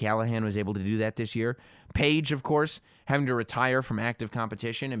Sami Callihan was able to do that this year. Paige, of course, having to retire from active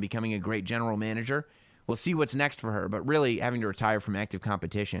competition and becoming a great general manager. We'll see what's next for her, but really having to retire from active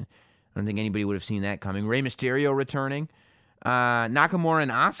competition. I don't think anybody would have seen that coming. Rey Mysterio returning. Nakamura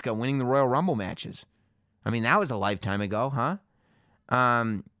and Asuka winning the Royal Rumble matches. I mean, that was a lifetime ago, huh?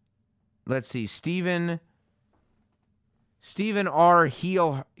 Let's see. Stephen R.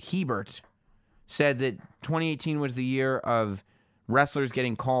 Hebert said that 2018 was the year of wrestlers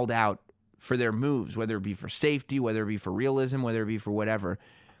getting called out for their moves, whether it be for safety, whether it be for realism, whether it be for whatever.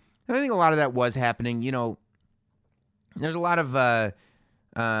 And I think a lot of that was happening. There's a lot of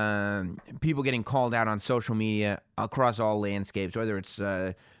people getting called out on social media across all landscapes, whether it's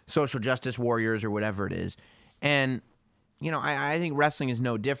social justice warriors or whatever it is. And, I think wrestling is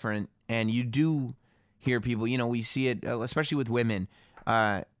no different. And you do hear people, we see it, especially with women,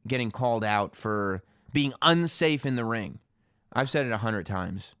 getting called out for being unsafe in the ring. I've said it 100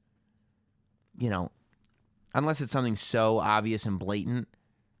 times. Unless it's something so obvious and blatant,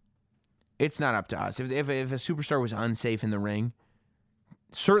 it's not up to us. If a superstar was unsafe in the ring,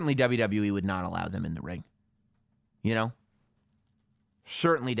 certainly WWE would not allow them in the ring.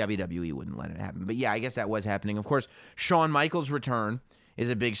 Certainly WWE wouldn't let it happen. But yeah, I guess that was happening. Of course, Shawn Michaels' return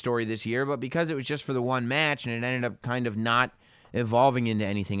is a big story this year, but because it was just for the one match and it ended up kind of not evolving into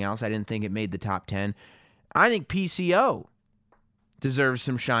anything else, I didn't think it made the top 10. I think PCO deserves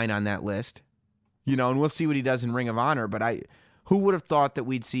some shine on that list. And we'll see what he does in Ring of Honor, but who would have thought that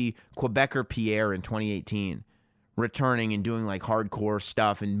we'd see Quebecer Pierre in 2018 returning and doing like hardcore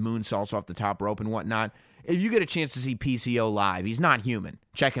stuff and moonsaults off the top rope and whatnot? If you get a chance to see PCO live, he's not human.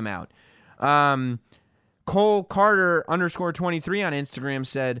 Check him out. Cole Carter _23 on Instagram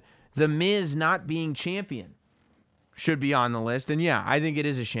said, The Miz not being champion should be on the list. And yeah, I think it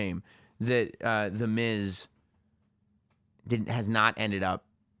is a shame that The Miz has not ended up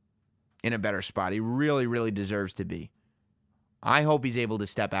in a better spot. He really, really deserves to be. I hope he's able to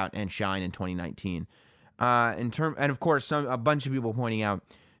step out and shine in 2019. And of course, a bunch of people pointing out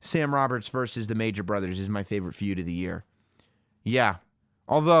Sam Roberts versus the Major Brothers is my favorite feud of the year. Yeah,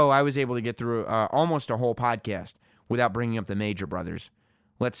 although I was able to get through almost a whole podcast without bringing up the Major Brothers.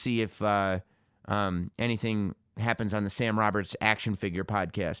 Let's see if anything happens on the Sam Roberts action figure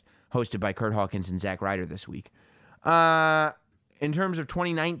podcast hosted by Kurt Hawkins and Zack Ryder this week. In terms of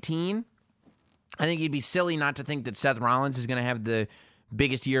 2019, I think it'd be silly not to think that Seth Rollins is going to have the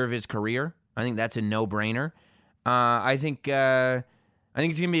biggest year of his career. I think that's a no-brainer. I think it's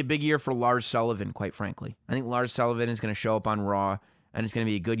going to be a big year for Lars Sullivan, quite frankly. I think Lars Sullivan is going to show up on Raw, and it's going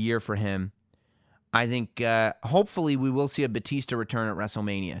to be a good year for him. I think hopefully we will see a Batista return at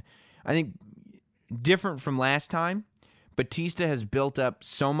WrestleMania. I think different from last time, Batista has built up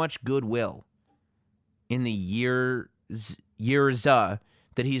so much goodwill in the years that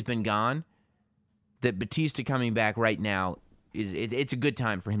he's been gone that Batista coming back right now, it's a good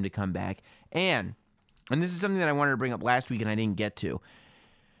time for him to come back. And this is something that I wanted to bring up last week and I didn't get to.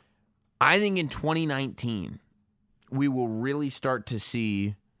 I think in 2019, we will really start to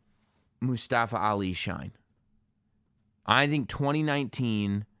see Mustafa Ali shine. I think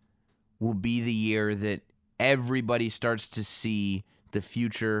 2019 will be the year that everybody starts to see the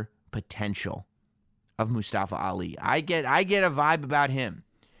future potential of Mustafa Ali. I get a vibe about him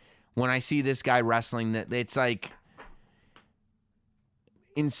when I see this guy wrestling that it's like,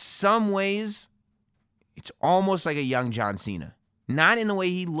 in some ways, it's almost like a young John Cena. Not in the way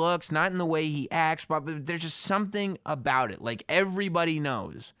he looks, not in the way he acts, but there's just something about it. Like everybody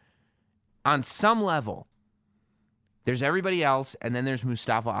knows, on some level, there's everybody else, and then there's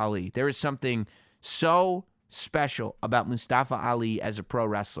Mustafa Ali. There is something so special about Mustafa Ali as a pro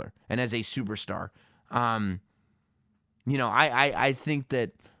wrestler and as a superstar. I think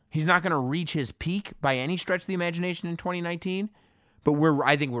that he's not going to reach his peak by any stretch of the imagination in 2019, but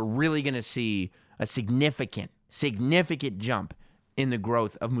I think we're really going to see a significant jump in the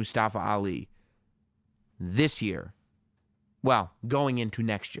growth of Mustafa Ali this year. Well, going into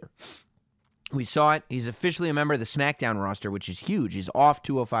next year. We saw it. He's officially a member of the SmackDown roster, which is huge. He's off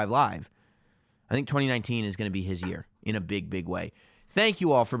 205 Live. I think 2019 is going to be his year in a big, big way. Thank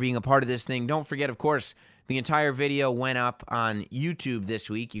you all for being a part of this thing. Don't forget, of course, the entire video went up on YouTube this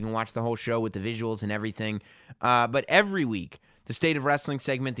week. You can watch the whole show with the visuals and everything. But every week, the State of Wrestling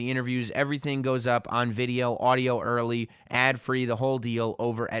segment, the interviews, everything goes up on video, audio early, ad-free, the whole deal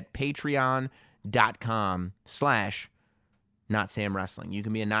over at patreon.com/NotSamWrestling. You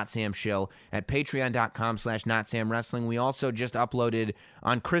can be a Not Sam shill at patreon.com/NotSamWrestling. We also just uploaded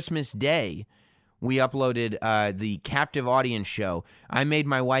on Christmas Day, we uploaded the Captive Audience show. I made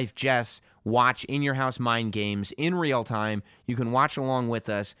my wife, Jess, watch In Your House Mind Games in real time. You can watch along with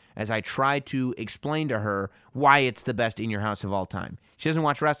us as I try to explain to her why it's the best In Your House of all time. She doesn't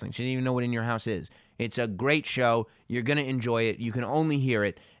watch wrestling. She doesn't even know what In Your House is. It's a great show. You're going to enjoy it. You can only hear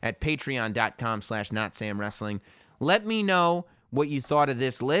it at patreon.com/NotSamWrestling. Let me know what you thought of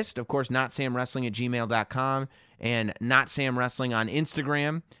this list. Of course, notsamwrestling@gmail.com and notsamwrestling on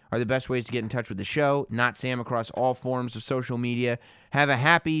Instagram are the best ways to get in touch with the show. Not Sam across all forms of social media. Have a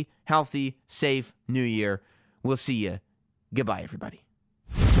happy, healthy, safe New Year. We'll see you. Goodbye, everybody.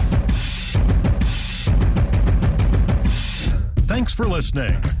 Thanks for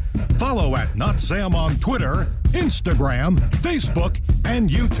listening. Follow at Not Sam on Twitter, Instagram, Facebook, and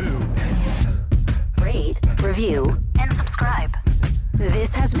YouTube. Rate, review, and subscribe.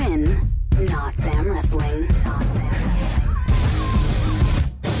 This has been Not Sam Wrestling. Not Sam Wrestling.